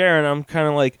looked at Jer and I'm kind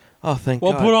of like, oh, thank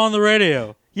Well, God. put on the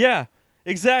radio. Yeah,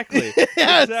 exactly.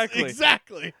 Yes, Exactly.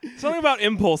 exactly. Something about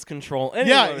impulse control. Anyway,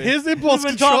 Yeah, his impulse We've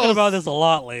been control talking is about this a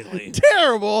lot lately.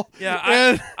 terrible. Yeah,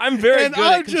 And- I'm very and good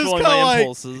I'm at just controlling kinda my like,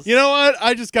 impulses. you know what?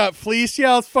 I just got fleeced.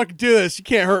 Yeah, let's fucking do this. You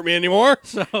can't hurt me anymore.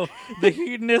 So the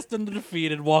hedonist and the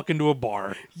defeated walk into a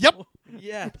bar. Yep.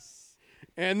 Yes.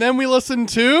 And then we listen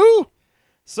to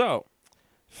So,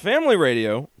 Family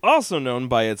Radio, also known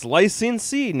by its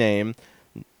licensee name,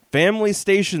 Family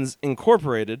Stations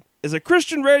Incorporated, is a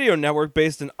Christian radio network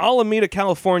based in Alameda,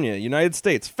 California, United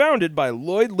States, founded by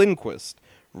Lloyd Lindquist,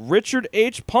 Richard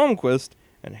H. Palmquist,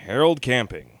 and Harold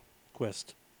Camping.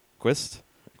 Quist. Quist?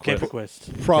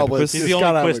 Quist. probably. Quist. He's It's the only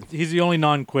gotta Quist. have He's the only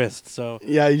non-Quist. So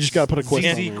yeah, you just got to put a quist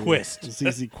on ZZ there. Quist.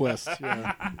 ZZ Quist.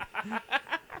 Yeah.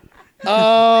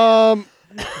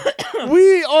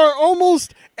 We are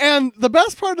almost, and the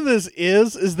best part of this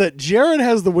is that Jared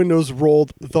has the windows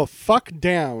rolled the fuck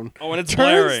down. Oh, and it's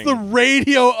turns blaring. the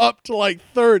radio up to like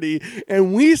 30,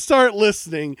 and we start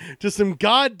listening to some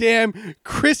goddamn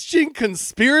Christian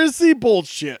conspiracy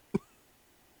bullshit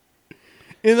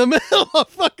in the middle of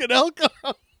fucking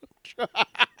alcohol.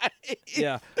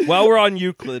 Yeah. While we're on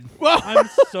Euclid. I'm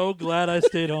so glad I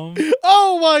stayed home.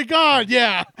 Oh my god,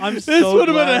 yeah. I'm This so would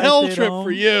have been glad a I hell stayed trip home.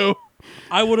 for you.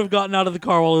 I would have gotten out of the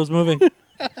car while it was moving.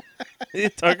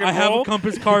 Tuck and I have roll. a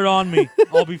compass card on me.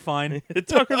 I'll be fine.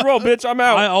 Tuck and roll, bitch. I'm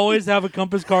out. I always have a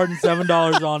compass card and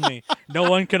 $7 on me. No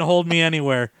one can hold me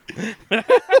anywhere.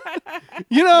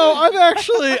 You know, I've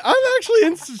actually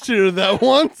instituted that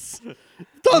once.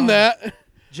 Done that.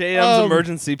 JM's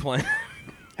emergency plan.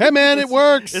 Hey man, it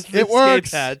works. It's the It works.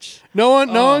 escape hatch. No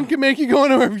one can make you go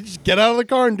anywhere. You just get out of the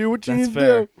car and do what you That's need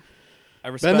fair. to do. I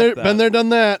respect Been there, that. been there, done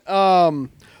that.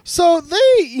 So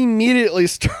they immediately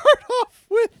start off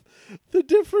with the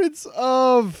difference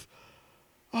of,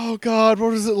 oh God,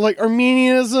 what is it, like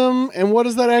Armenianism, and what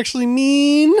does that actually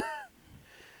mean?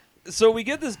 So we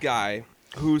get this guy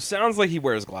who sounds like he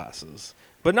wears glasses,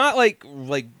 but not like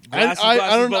glasses. I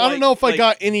glasses, don't but I don't know if I like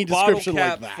got any bottle description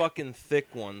cap like that. Fucking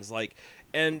thick ones,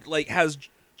 and has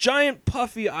giant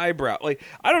puffy eyebrow. Like,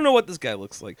 I don't know what this guy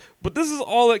looks like, but this is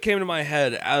all that came to my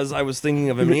head as I was thinking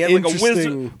of him. He had like a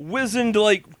Interesting. wizened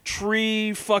like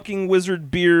tree fucking wizard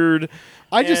beard.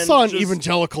 I just and saw an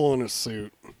evangelical in a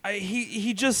suit.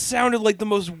 He just sounded like the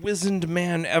most wizened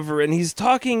man ever, and he's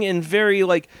talking in very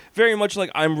much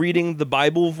like I'm reading the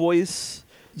Bible voice.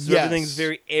 So Yes, everything's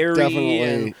very airy Definitely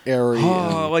and airy.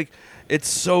 oh, like it's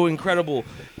so incredible.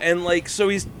 And like so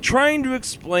he's trying to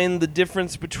explain the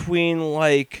difference between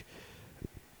like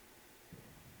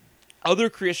other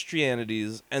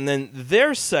Christianities and then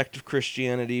their sect of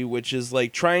Christianity, which is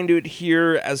like trying to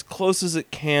adhere as close as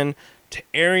it can to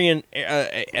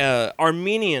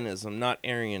Armenianism, not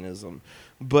Arianism.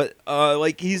 But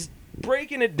like he's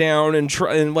breaking it down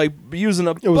and like using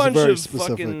a It was bunch very of specific.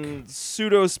 fucking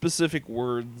pseudo-specific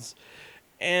words,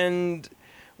 and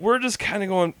we're just kind of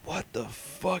going, what the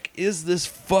fuck is this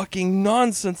fucking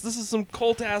nonsense? This is some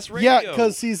cult-ass radio. Yeah,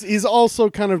 because he's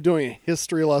also kind of doing a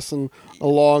history lesson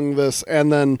along this,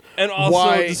 and then And also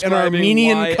why an describing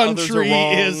Armenian why others are country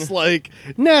wrong. is like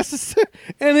necessary,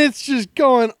 and it's just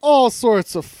going all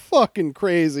sorts of fucking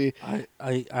crazy.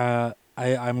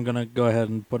 I'm gonna go ahead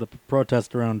and put up a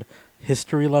protest around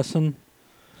history lesson.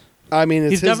 I mean,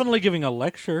 it's He's his, definitely giving a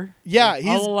lecture. Yeah, I'll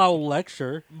he's allow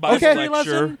lecture. Bible Okay. History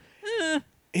lecture. lesson?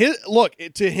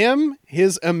 To him,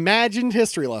 his imagined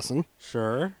history lesson.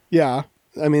 Sure. Yeah.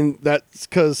 I mean, that's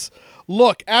because,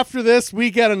 look, after this,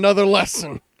 we get another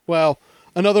lesson. Well,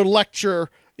 another lecture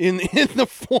in the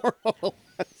form of a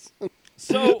lesson.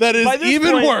 So That is by this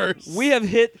even point, worse. We have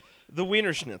hit the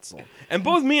Wiener Schnitzel, and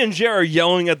both me and Jer are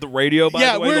yelling at the radio. By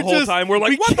Yeah, the way, we're the whole just- time we're like,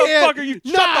 we "What the can't- fuck are you?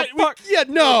 Nah, Shut the fuck!"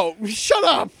 no, shut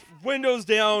up. Windows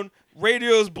down,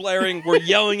 radio's blaring. We're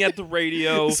yelling at the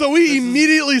radio. So we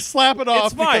immediately slap it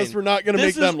off It's fine. because we're not going to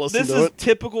make them listen This to is it.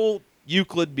 typical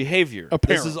Euclid behavior.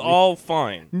 This is Apparently. all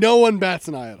fine. No one bats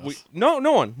an eye at us. No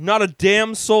one. Not a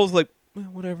damn soul's like, "Well,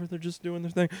 whatever, they're just doing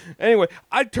their thing." Anyway,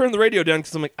 I turned the radio down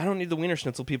because I'm like, I don't need the Wiener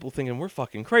Schnitzel people thinking we're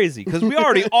fucking crazy. Because we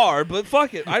already are, but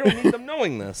fuck it. I don't need them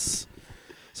knowing this.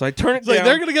 So I turn it It's like down.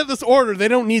 they're going to get this order. They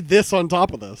don't need this on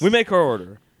top of this. We make our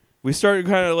order. We started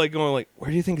kind of like going like,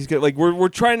 where do you think he's going? Like we're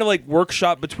trying to like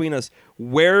workshop between us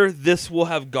where this will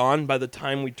have gone by the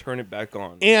time we turn it back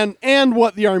on. and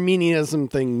what the Armenianism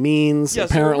thing means. Yeah,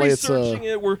 Apparently, so it's we're researching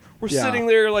it. We're yeah. sitting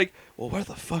there like, well, where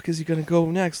the fuck is he gonna go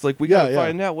next? Like we gotta Yeah.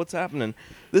 find out what's happening.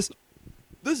 This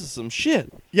is some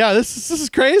shit. yeah. This is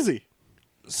crazy.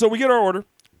 So we get our order.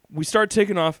 We start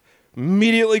taking off.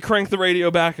 Immediately crank the radio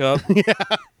back up. Yeah.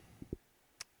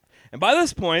 And by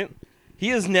this point, he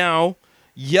is now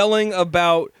yelling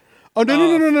about. Oh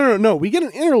no! We get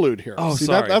an interlude here. Oh, See,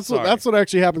 sorry, that's sorry. what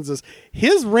actually happens is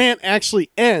his rant actually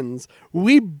ends.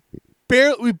 We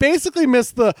basically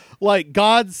miss the like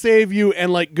God save you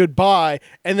and like goodbye,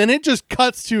 and then it just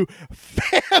cuts to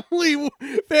family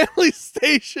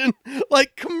station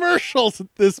like commercials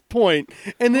at this point,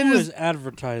 and then Who it is is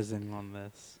advertising on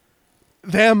this?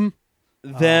 them.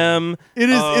 Them. It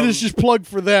is just plugged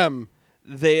for them.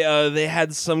 They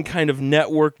had some kind of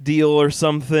network deal or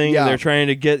something. Yeah. They're trying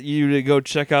to get you to go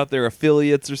check out their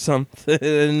affiliates or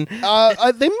something.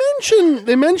 They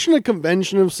mention a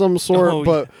convention of some sort, Oh,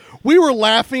 but we were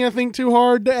laughing, I think, too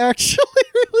hard to actually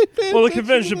really pay Well, the attention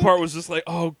convention to part was just like,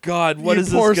 oh God, what You is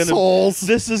poor this gonna? souls.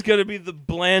 This is gonna be the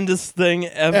blandest thing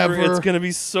ever. Ever. It's gonna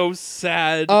be so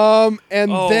sad. And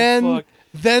Oh, then fuck.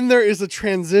 then there is a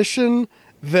transition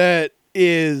that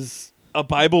is A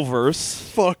Bible verse.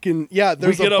 fucking yeah.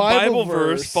 There's we get a a Bible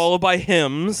verse followed by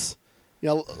hymns.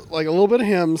 yeah, like a little bit of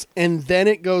hymns, and then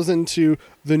it goes into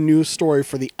the news story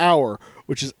for the hour,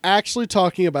 which is actually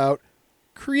talking about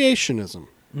creationism.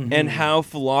 And how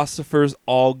philosophers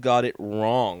all got it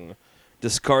wrong.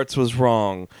 Descartes was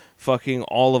wrong. Fucking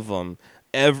all of them.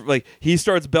 Like he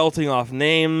starts belting off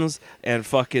names and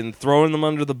fucking throwing them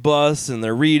under the bus and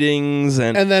their readings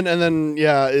and And then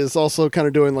yeah, is also kind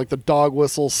of doing like the dog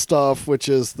whistle stuff, which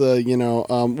is the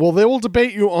well, they will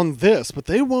debate you on this, but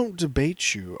they won't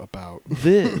debate you about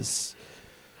this.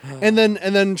 and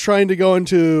then trying to go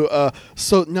into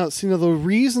the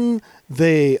reason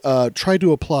they try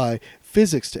to apply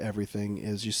physics to everything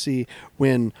is you see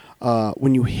when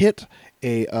you hit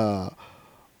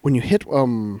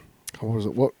what was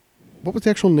it what was the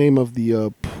actual name of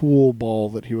the pool ball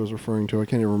that he was referring to? I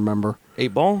can't even remember. 8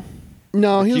 ball?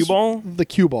 No, The he cue was, ball? The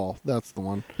cue ball. That's the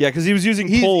one. Yeah, because he was using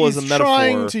He's, pull he's as a metaphor.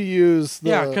 trying to use the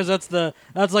Yeah, because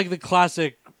that's like the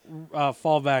classic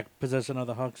fallback position of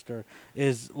the huckster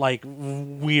is like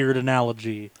weird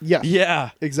analogy yes, Yeah.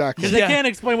 exactly. because they can't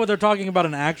explain what they're talking about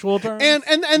in actual terms. And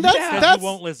that's Yeah. because that's you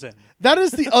won't listen. that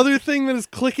is the other thing that is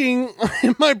clicking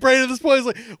in my brain at this point. Is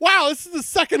like, wow, this is the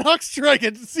second huckster I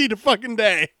get to see the fucking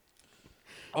day.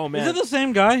 Oh Is man. it the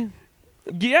same guy?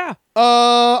 Yeah.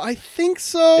 I think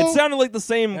so. It sounded like the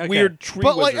same Okay. weird tree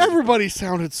but like wizard. everybody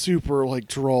sounded super like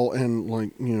droll and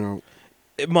like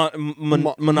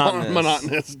monotonous.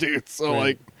 monotonous, dude. So Right.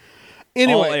 like,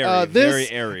 anyway, All airy, this very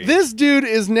airy. this dude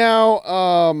is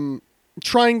now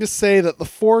trying to say that the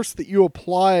force that you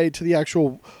apply to the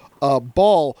actual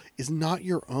ball is not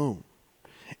your own,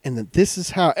 and that this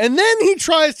is how. And then he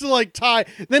tries to like tie.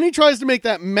 Then he tries to make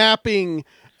that mapping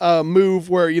move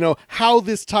where how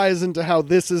this ties into how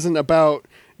this isn't about.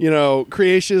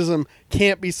 Creationism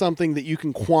can't be something that you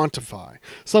can quantify,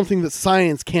 something that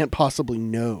science can't possibly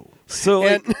know. So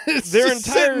like, And it's their just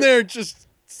entire sitting there just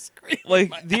screaming.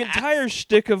 like the entire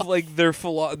shtick of like their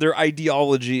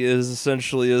ideology is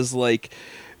essentially like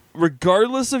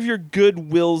regardless of your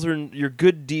good wills or your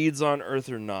good deeds on earth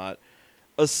or not,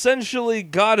 essentially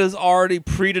God has already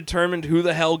predetermined who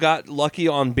the hell got lucky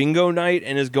on bingo night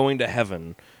and is going to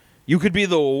heaven. You could be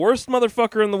the worst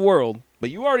motherfucker in the world, but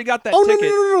you already got that Oh, no, ticket.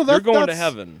 no, no, no, You're going to that's-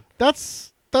 heaven.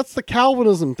 That's the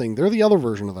Calvinism thing. They're the other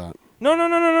version of that.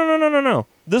 No.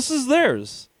 This is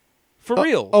theirs. For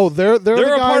real. Oh, they're the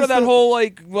They're a part guys of that whole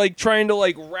like trying to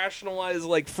like rationalize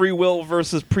like free will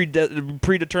versus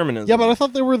predeterminism. Yeah, but I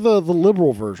thought they were the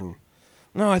liberal version.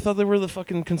 No, I thought they were the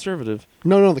fucking conservative.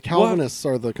 No, the Calvinists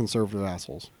are the conservative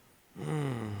assholes.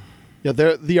 Yeah,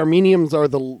 the Armenians are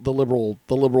the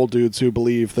liberal dudes who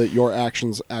believe that your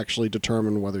actions actually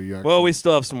determine whether you. Well, we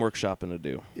still have some workshopping to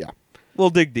do. Yeah. We'll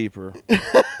dig deeper.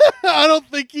 I don't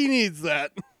think he needs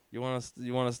that. You want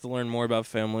us to learn more about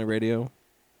family radio?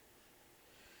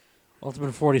 Well, it's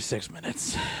been 46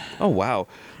 minutes. Oh wow,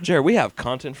 Jared, we have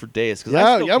content for days. 'Cause Yeah,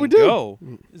 I still yeah, can we do. Go.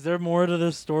 Is there more to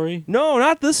this story? No,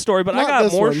 not this story, but I Not got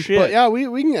this more one, shit. But yeah,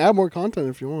 we can add more content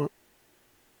if you want.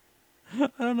 I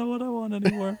don't know what I want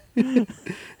anymore.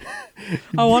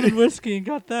 I wanted whiskey and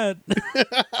got that.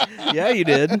 Yeah, you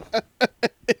did.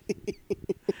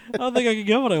 I don't think I can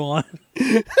get what I want.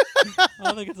 I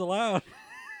don't think it's allowed.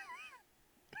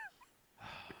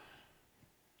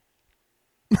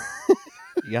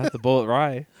 You got the bullet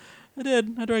rye. I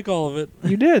did. I drank all of it.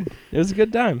 You did. It was a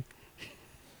good time.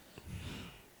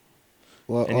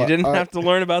 Well, And you didn't have to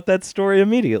learn about that story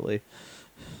immediately.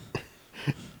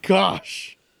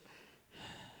 Gosh,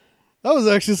 that was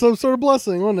actually some sort of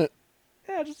blessing, wasn't it?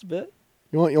 Yeah, just a bit.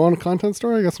 You want a content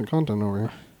story? I got some content over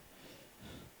here.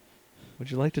 Would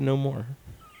you like to know more?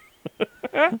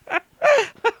 I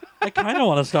kind of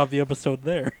want to stop the episode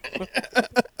there.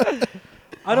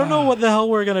 I don't know what the hell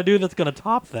we're going to do that's going to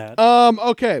top that.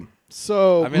 Okay.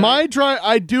 So I mean,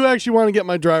 I do actually want to get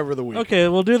my driver of the week. Okay,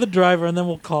 we'll do the driver and then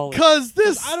we'll call it. Cause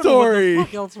this I don't story, know what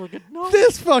the fuck else we're going to know.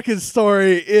 this fucking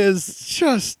story is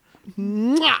just,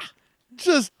 mwah,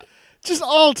 just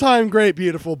all time great,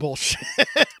 beautiful bullshit.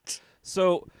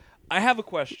 So, I have a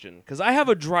question because I have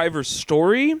a driver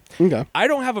story. Okay. I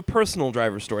don't have a personal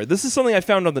driver story. This is something I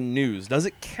found on the news. Does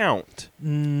it count?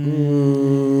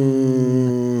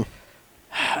 Mm.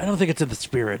 I don't think it's in the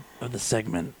spirit of the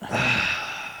segment.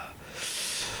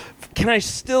 Can I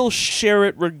still share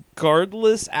it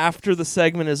regardless after the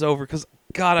segment is over? Because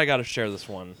God, I gotta share this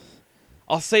one.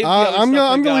 I'll save the other I'm stuff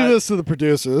gonna I got. leave this to the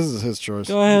producer. This is his choice.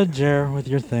 Go ahead, Jer, with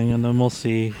your thing, and then we'll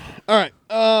see. All right.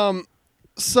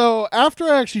 So after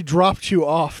I actually dropped you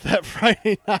off that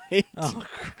Friday night, Oh,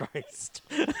 Christ.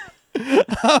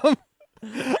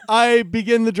 I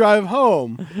begin the drive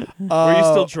home. Were you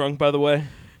still drunk, by the way?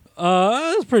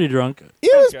 I was pretty drunk. He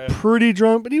was Okay. pretty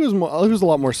drunk, but he was a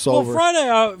lot more sober.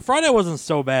 Well, Friday wasn't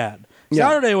so bad. Yeah.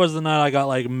 Saturday was the night I got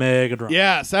like mega drunk.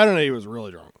 Yeah, Saturday he was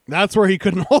really drunk. That's where he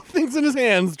couldn't hold things in his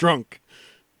hands drunk.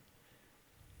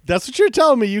 That's what you're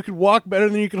telling me. You could walk better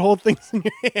than you could hold things in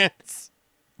your hands.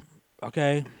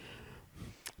 Okay.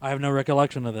 I have no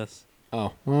recollection of this.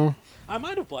 Oh, well. I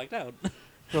might have blacked out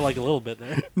for like a little bit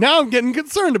there. Now I'm getting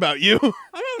concerned about you. I'm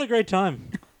having a great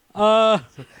time.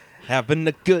 Having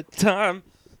a good time.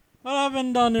 What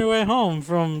happened on your way home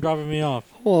from dropping me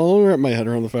off? Well, I'll wrap my head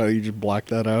around the fact that you just blacked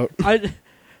that out. I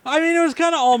mean, it was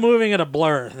kind of all moving at a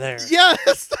blur there.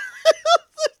 Yes! That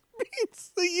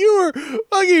means that you were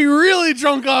fucking really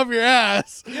drunk off your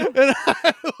ass. And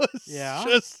I was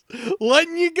just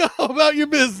letting you go about your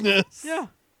business. Yeah.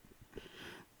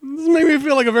 This made me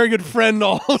feel like a very good friend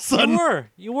all of a sudden.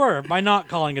 You were. By not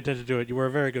calling attention to it, you were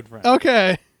a very good friend.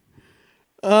 Okay.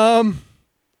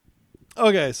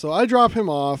 Okay, so I drop him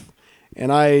off,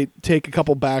 and I take a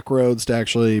couple back roads to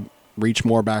actually reach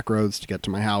more back roads to get to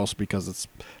my house because it's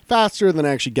faster than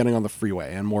actually getting on the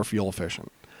freeway and more fuel efficient.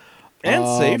 And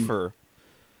safer.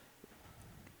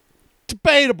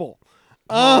 Debatable.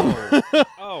 Oh.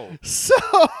 So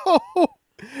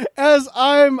as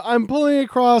I'm pulling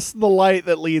across the light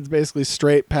that leads basically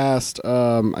straight past,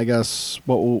 I guess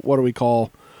what do we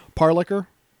call Par Liquor?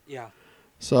 Yeah.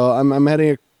 So I'm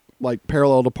heading like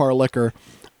parallel to Par Liquor.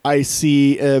 I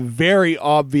see a very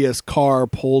obvious car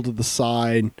pulled to the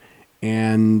side,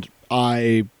 and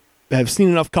I have seen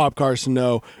enough cop cars to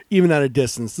know, even at a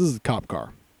distance, this is a cop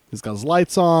car. He's got his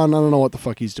lights on. I don't know what the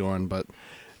fuck he's doing, but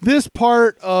this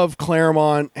part of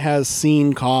Claremont has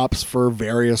seen cops for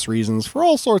various reasons, for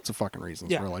all sorts of fucking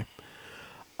reasons, really.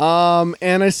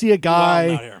 And I see a guy.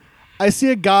 Well, not here. I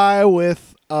see a guy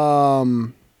with a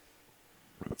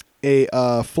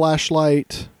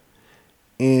flashlight,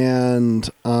 and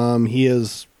he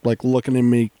is like looking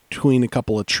in between a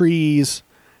couple of trees,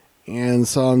 and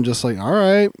so I'm just like, all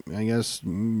right, I guess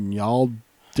y'all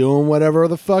doing whatever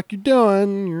the fuck you're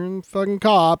doing. You're fucking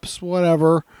cops,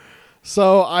 whatever.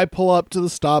 So I pull up to the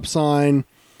stop sign,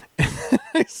 and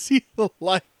I see the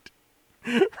light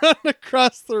run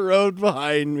across the road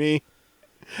behind me,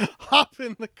 hop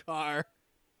in the car,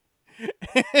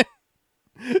 and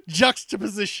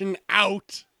juxtaposition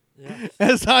out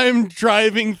as I'm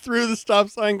driving through the stop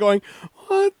sign going,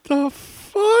 what the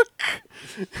fuck?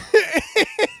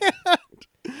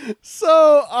 And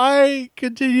so I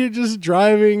continue just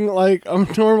driving like I'm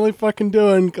normally fucking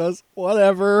doing because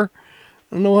whatever.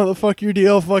 I don't know what the fuck your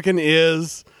deal fucking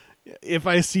is. If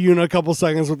I see you in a couple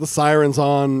seconds with the sirens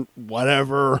on,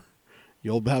 whatever.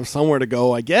 You'll have somewhere to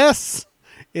go, I guess.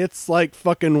 It's like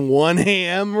fucking 1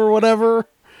 a.m. or whatever.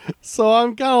 So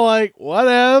I'm kind of like,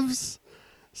 whatevs.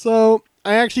 So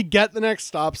I actually get the next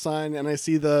stop sign and I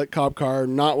see the cop car,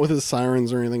 not with his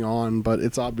sirens or anything on, but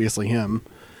it's obviously him.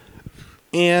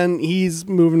 And he's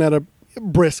moving at a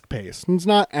brisk pace. He's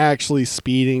not actually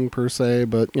speeding per se,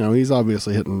 but he's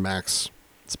obviously hitting max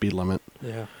speed limit.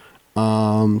 Yeah.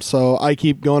 So I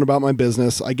keep going about my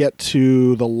business. I get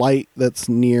to the light that's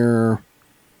near,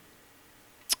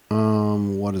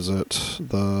 what is it?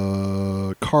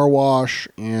 The car wash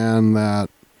and that,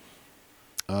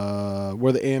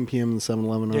 where the AM/PM and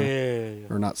 7-Eleven are. Yeah.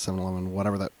 Or not 7-Eleven,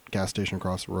 whatever that gas station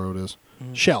across the road is.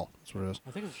 Mhm. Shell, that's what it is.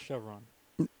 I think it's Chevron.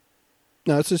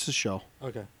 No, it's just a Shell.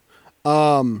 Okay.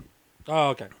 Um, Oh,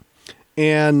 okay.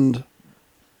 and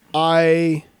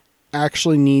I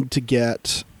actually need to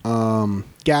get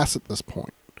gas at this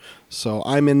point. So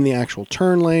I'm in the actual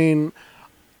turn lane.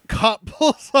 Cop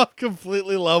pulls up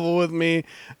completely level with me.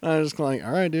 And I'm just like,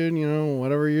 all right, dude,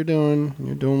 whatever you're doing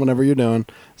whatever you're doing.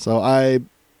 So I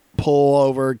pull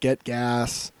over, get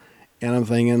gas, and I'm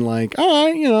thinking like, all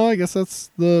right, I guess that's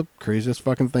the craziest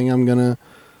fucking thing I'm going to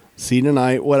see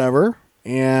tonight, whatever.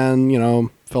 And,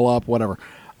 fill up, whatever.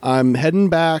 I'm heading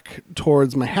back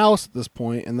towards my house at this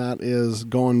point, and that is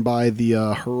going by the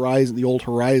the old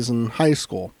Horizon High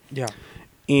School. Yeah.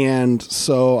 And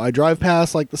so I drive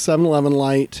past like the 7-Eleven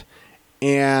light,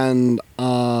 and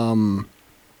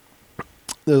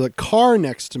there's a car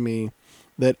next to me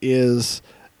that is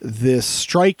this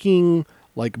striking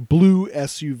like blue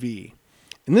SUV.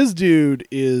 And this dude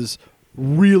is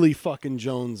really fucking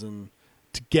jonesing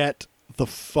to get the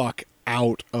fuck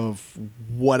out of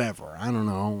whatever. I don't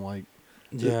know. Like,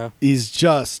 Yeah. he's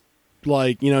just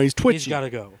like, he's twitchy. He's got to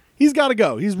go. He's got to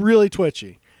go. He's really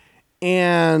twitchy.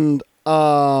 And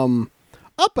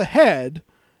up ahead,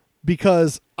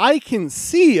 because I can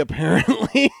see,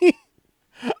 apparently,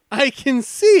 I can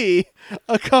see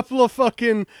a couple of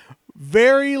fucking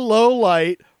very low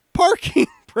light parking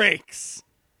brakes.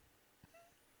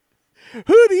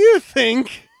 Who do you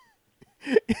think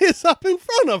is up in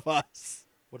front of us?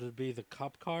 Would it be the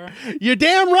cop car? You're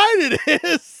damn right it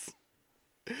is.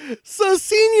 So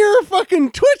Senior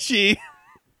fucking Twitchy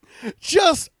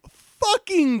just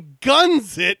fucking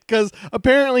guns it because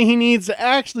apparently he needs to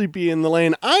actually be in the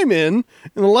lane I'm in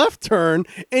the left turn,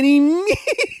 and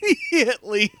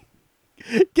immediately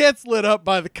gets lit up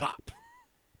by the cop.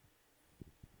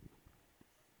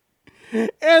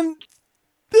 And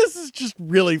this is just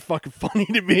really fucking funny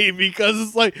to me because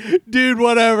it's like, dude,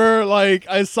 whatever. Like,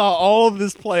 I saw all of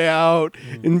this play out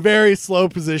in very slow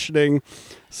positioning.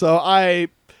 So I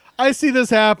see this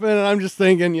happen, and I'm just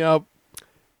thinking,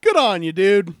 good on you,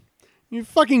 dude. You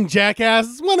fucking jackass.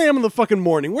 It's 1 a.m. in the fucking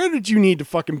morning. Where did you need to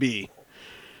fucking be?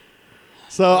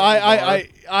 So I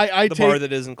The take, bar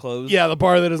that isn't closed. yeah, the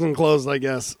bar that isn't closed, I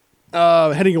guess.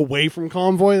 Heading away from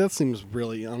convoy, that seems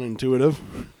really unintuitive.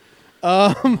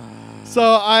 So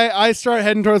I start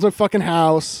heading towards my fucking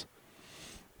house,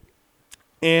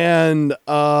 and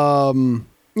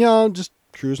just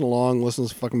cruising along, listening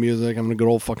to fucking music, having a good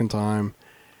old fucking time.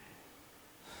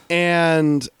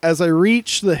 And as I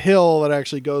reach the hill that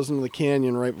actually goes into the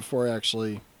canyon right before I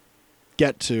actually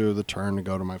get to the turn to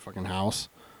go to my fucking house,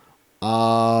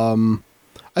 I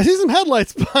see some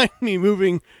headlights behind me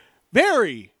moving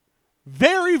very,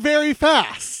 very, very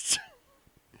fast.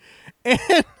 And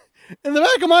in the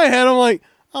back of my head, I'm like,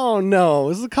 oh no,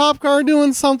 is the cop car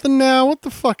doing something now? What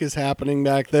the fuck is happening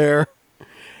back there?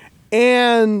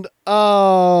 And,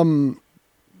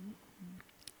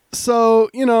 so,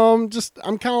 I'm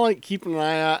kind of like keeping an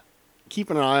eye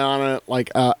on it, like,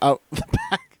 out the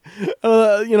back,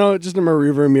 just in my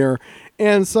rearview mirror.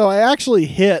 And so I actually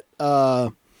hit,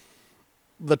 the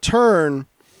turn,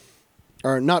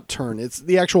 or not turn, it's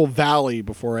the actual valley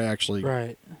before I actually,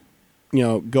 Right.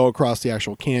 go across the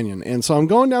actual canyon. And so I'm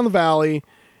going down the valley,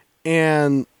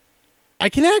 and I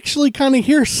can actually kind of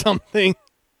hear something.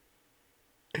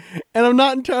 And I'm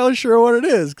not entirely sure what it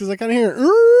is, because I kind of hear,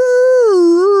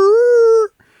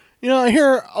 I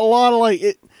hear a lot of like,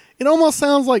 it almost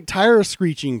sounds like tires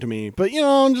screeching to me. But,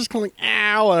 I'm just kind of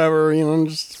like, whatever, I'm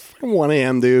just fucking 1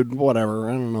 a.m., dude, whatever.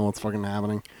 I don't know what's fucking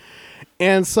happening.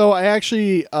 And so I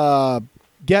actually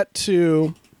get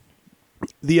to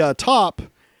the top.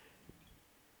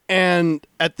 And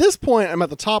at this point, I'm at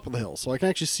the top of the hill, so I can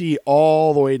actually see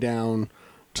all the way down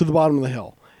to the bottom of the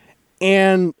hill.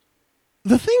 And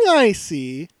the thing I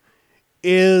see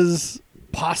is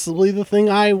possibly the thing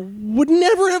I would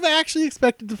never have actually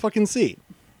expected to fucking see.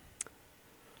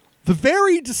 The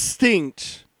very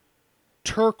distinct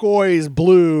turquoise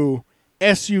blue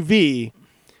SUV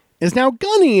is now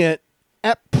gunning it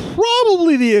at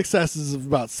probably the excesses of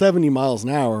about 70 miles an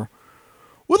hour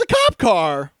with a cop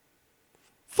car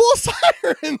full of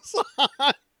sirens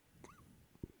on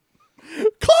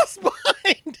close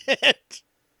behind it.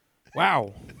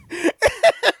 Wow.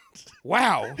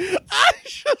 Wow.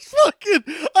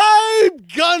 I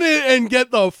gun it and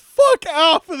get the fuck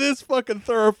off of this fucking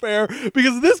thoroughfare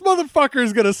because this motherfucker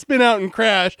is going to spin out and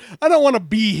crash. I don't want to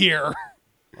be here.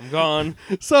 I'm gone.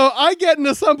 So I get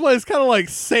into someplace kind of like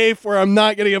safe where I'm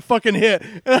not going to get fucking hit.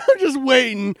 And I'm just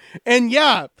waiting. And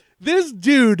yeah, this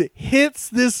dude hits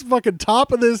this fucking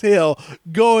top of this hill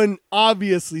going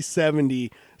obviously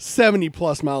 70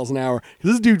 plus miles an hour.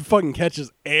 This dude fucking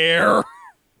catches air.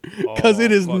 Because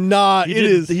it is fuck. not.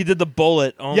 He did the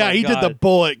bullet. Oh yeah, my he God. did the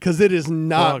bullet because it is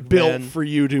not Fuck, built man. for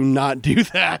you to not do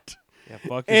that. Yeah,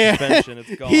 fuck your And suspension.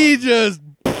 It's gone. he just.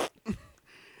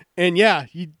 And yeah,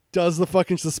 he does the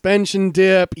fucking suspension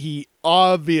dip. He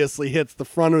obviously hits the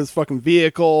front of his fucking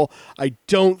vehicle. I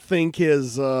don't think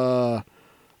his. What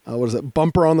is it?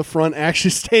 Bumper on the front actually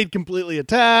stayed completely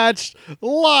attached.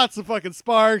 Lots of fucking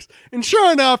sparks. And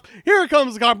sure enough, here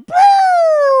comes the car.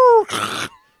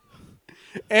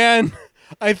 And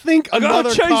I think gotta another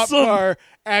chase cop him. car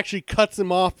actually cuts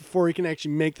him off before he can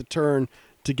actually make the turn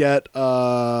to get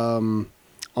onto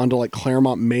like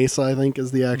Claremont Mesa, I think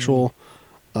is the actual.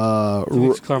 I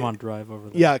think it's Claremont Drive over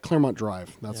there. Yeah, Claremont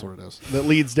Drive. That's what it is. That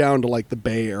leads down to like the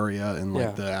Bay Area and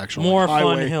like the actual more like,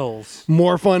 fun highway. hills.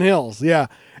 More fun hills, yeah.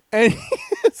 And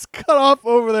it's cut off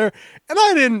over there. And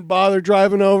I didn't bother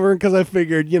driving over because I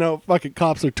figured, fucking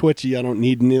cops are twitchy. I don't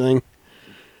need anything.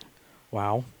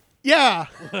 Wow. Yeah.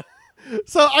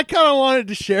 So I kind of wanted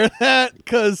to share that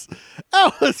because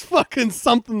that was fucking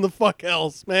something the fuck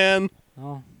else, man.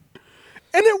 Oh.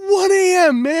 And at 1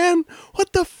 a.m., man.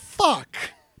 What the fuck?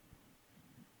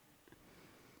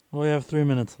 Well, we have 3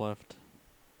 minutes left.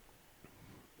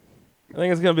 I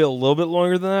think it's gonna be a little bit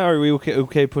longer than that. Are we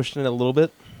okay pushing it a little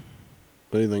bit?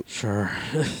 What do you think? Sure.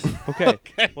 Okay.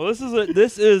 Well,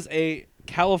 this is a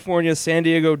California San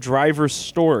Diego driver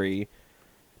story.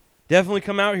 Definitely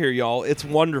come out here, y'all. It's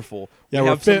wonderful. Yeah, we we're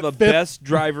have some of the fifth- best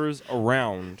drivers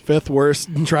around. 5th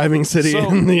worst driving city So,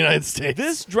 in the United States.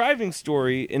 This driving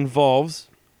story involves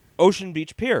Ocean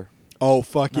Beach Pier. Oh,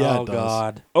 fuck yeah, oh, it does.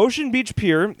 God. Ocean Beach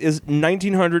Pier is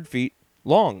 1,900 feet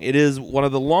long. It is one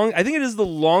of the I think it is the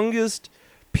longest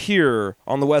pier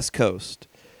on the West Coast.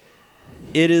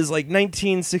 It is like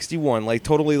 1961, like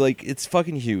totally like it's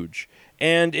fucking huge.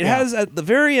 And it has at the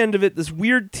very end of it this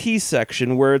weird T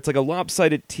section where it's like a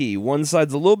lopsided T. One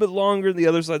side's a little bit longer, the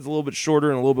other side's a little bit shorter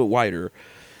and a little bit wider.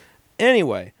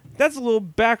 Anyway, that's a little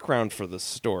background for this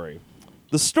story.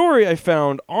 The story I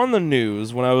found on the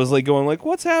news when I was like going like,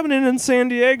 what's happening in San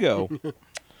Diego?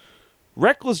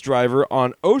 Reckless driver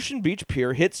on Ocean Beach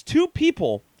Pier hits 2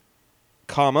 people,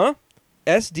 comma,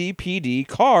 SDPD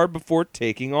car before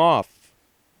taking off.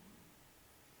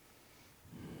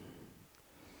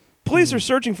 Police are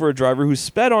searching for a driver who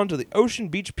sped onto the Ocean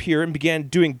Beach Pier and began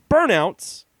doing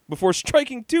burnouts before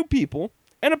striking 2 people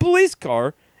and a police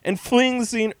car and fleeing the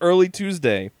scene early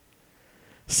Tuesday.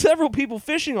 Several people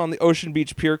fishing on the Ocean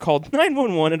Beach Pier called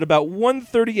 911 at about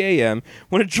 1:30 a.m.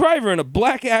 when a driver in a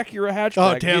black Acura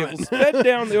hatchback vehicle sped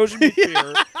down the Ocean Beach Pier.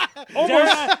 Jared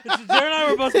and I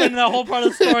were both spending that whole part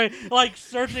of the story, like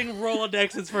searching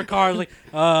Rolodexes for cars, like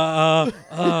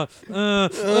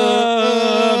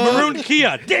maroon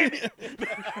Kia. Damn it!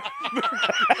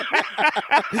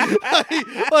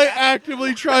 I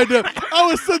actively tried to. I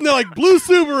was sitting there like blue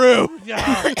Subaru.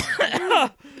 Yeah.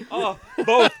 Oh,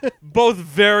 both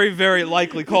very, very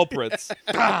likely culprits.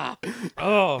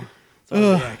 Oh,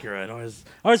 So the Acura. I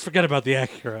always forget about the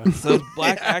Acura. those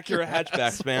black Acura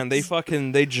hatchbacks, man. They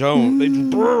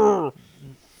brrr.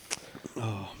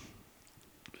 Oh.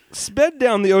 Sped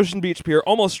down the Ocean Beach Pier,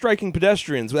 almost striking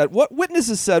pedestrians at what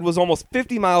witnesses said was almost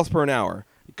 50 miles per hour.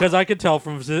 Because I could tell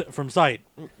from sight.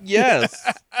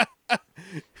 Yes.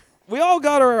 We all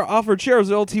got our offered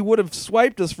shares, or else he would have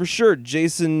swiped us for sure,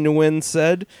 Jason Nguyen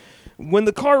said. When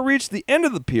the car reached the end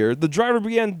of the pier, the driver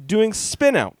began doing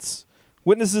spin-outs.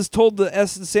 Witnesses told the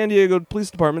San Diego Police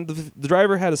Department the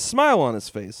driver had a smile on his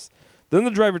face. Then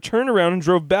the driver turned around and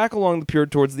drove back along the pier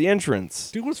towards the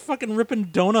entrance. Dude was fucking ripping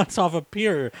donuts off a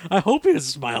pier. I hope he was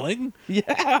smiling. Yeah,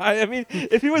 I mean,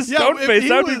 if he was Yeah, stone-faced, if he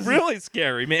that would was- be really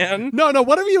scary, man. No,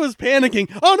 what if he was panicking?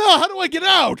 Oh no, how do I get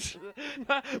out?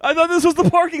 I thought this was the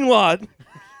parking lot.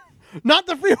 Not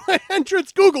the freeway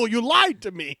entrance. Google, you lied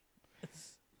to me.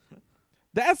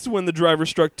 That's when the driver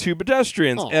struck 2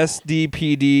 pedestrians, Aw.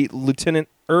 SDPD Lieutenant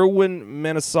Erwin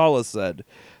Manasala said.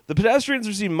 The pedestrians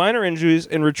received minor injuries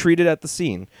and retreated at the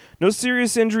scene. No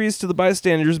serious injuries to the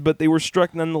bystanders, but they were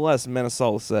struck nonetheless,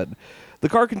 Manassala said. The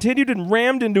car continued and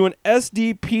rammed into an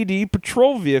SDPD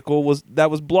patrol vehicle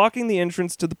that was blocking the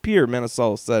entrance to the pier,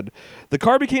 Manassala said. The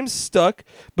car became stuck,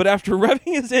 but after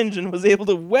revving his engine, was able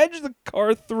to wedge the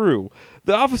car through.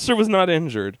 The officer was not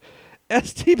injured.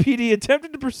 STPD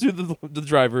attempted to pursue the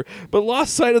driver, but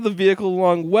lost sight of the vehicle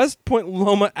along West Point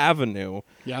Loma Avenue.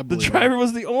 Yeah, I the believe driver that.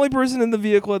 was the only person in the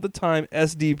vehicle at the time,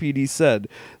 SDPD said.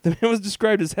 The man was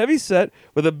described as heavy-set,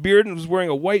 with a beard, and was wearing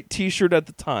a white T-shirt at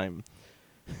the time.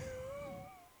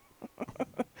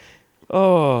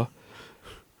 Oh.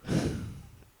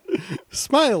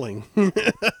 Smiling.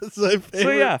 That's my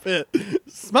favorite yeah. bit.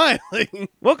 Smiling.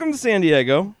 Welcome to San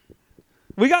Diego.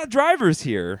 We got drivers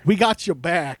here. We got you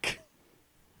back.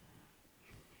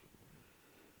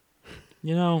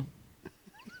 You know,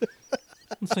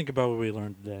 let's think about what we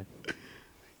learned today.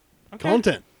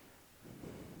 Content.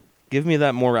 Give me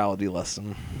that morality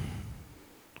lesson.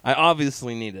 I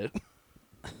obviously need it.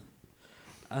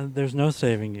 There's no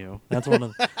saving you. That's one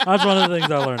of the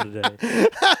things I learned today.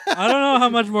 I don't know how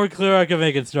much more clear I can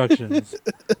make instructions.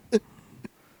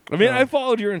 I mean, I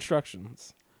followed your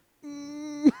instructions.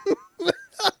 You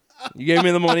gave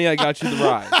me the money, I got you the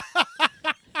ride.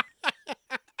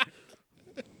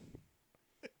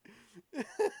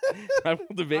 I will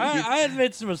debate you. I had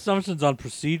made some assumptions on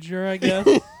procedure, I guess.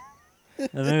 And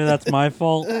maybe that's my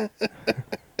fault. I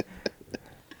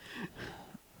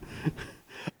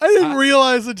didn't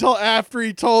realize until after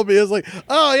he told me. I was like,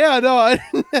 oh, yeah, no, I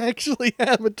didn't actually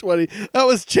have a 20. That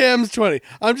was Cham's 20.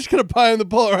 I'm just going to buy him the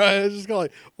Polar. I was just going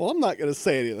like, well, I'm not going to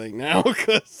say anything now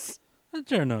because...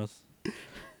 Jared knows.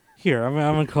 Here, I'm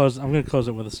gonna close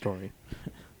it with a story.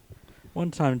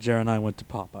 One time, Jared and I went to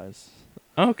Popeyes.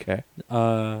 Okay.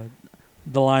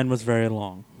 The line was very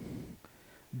long.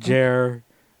 Jared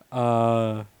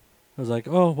was like,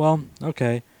 oh, well,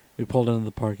 okay. We pulled into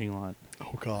the parking lot.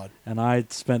 Oh, God. And I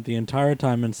spent the entire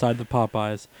time inside the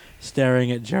Popeyes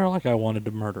staring at Jared like I wanted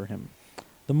to murder him.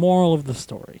 The moral of the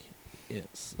story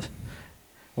is,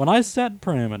 when I set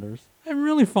parameters, I'm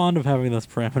really fond of having those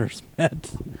parameters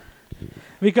met.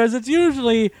 Because it's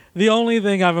usually the only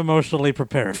thing I'm emotionally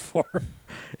prepared for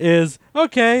is,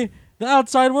 okay, the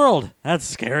outside world. That's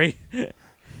scary.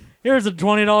 Here's a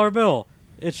 $20 bill.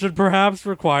 It should perhaps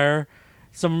require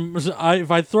some... if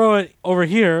I throw it over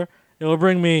here, it will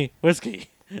bring me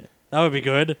whiskey. That would be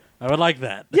good. I would like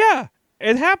that. Yeah,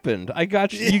 it happened. I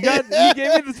got you. You gave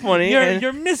me the 20.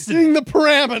 You're missing The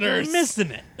parameters. You're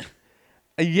missing it.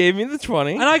 You gave me the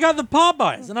 20. And I got the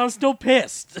Popeyes, and I was still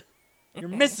pissed. You're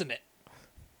missing it.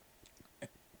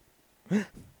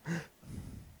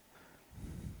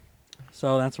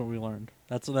 So that's what we learned.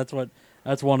 That's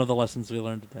one of the lessons we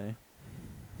learned today.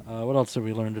 What else did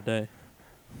we learn today?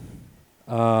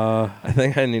 I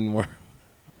think I need more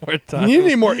time. You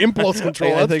need more impulse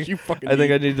control. I That's think what you fucking I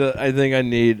think need. I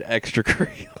need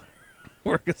extracurricular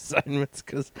work assignments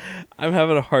because I'm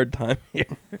having a hard time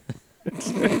here.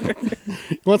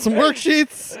 You want some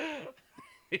worksheets?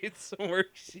 Need some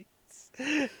worksheets.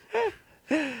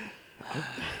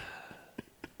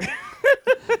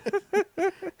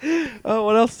 Oh,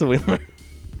 what else do we learn?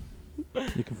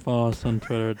 You can follow us on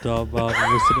Twitter at DogBob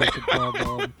and listen at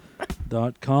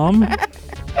dogbob.com.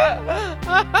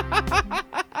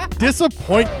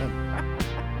 Disappointment.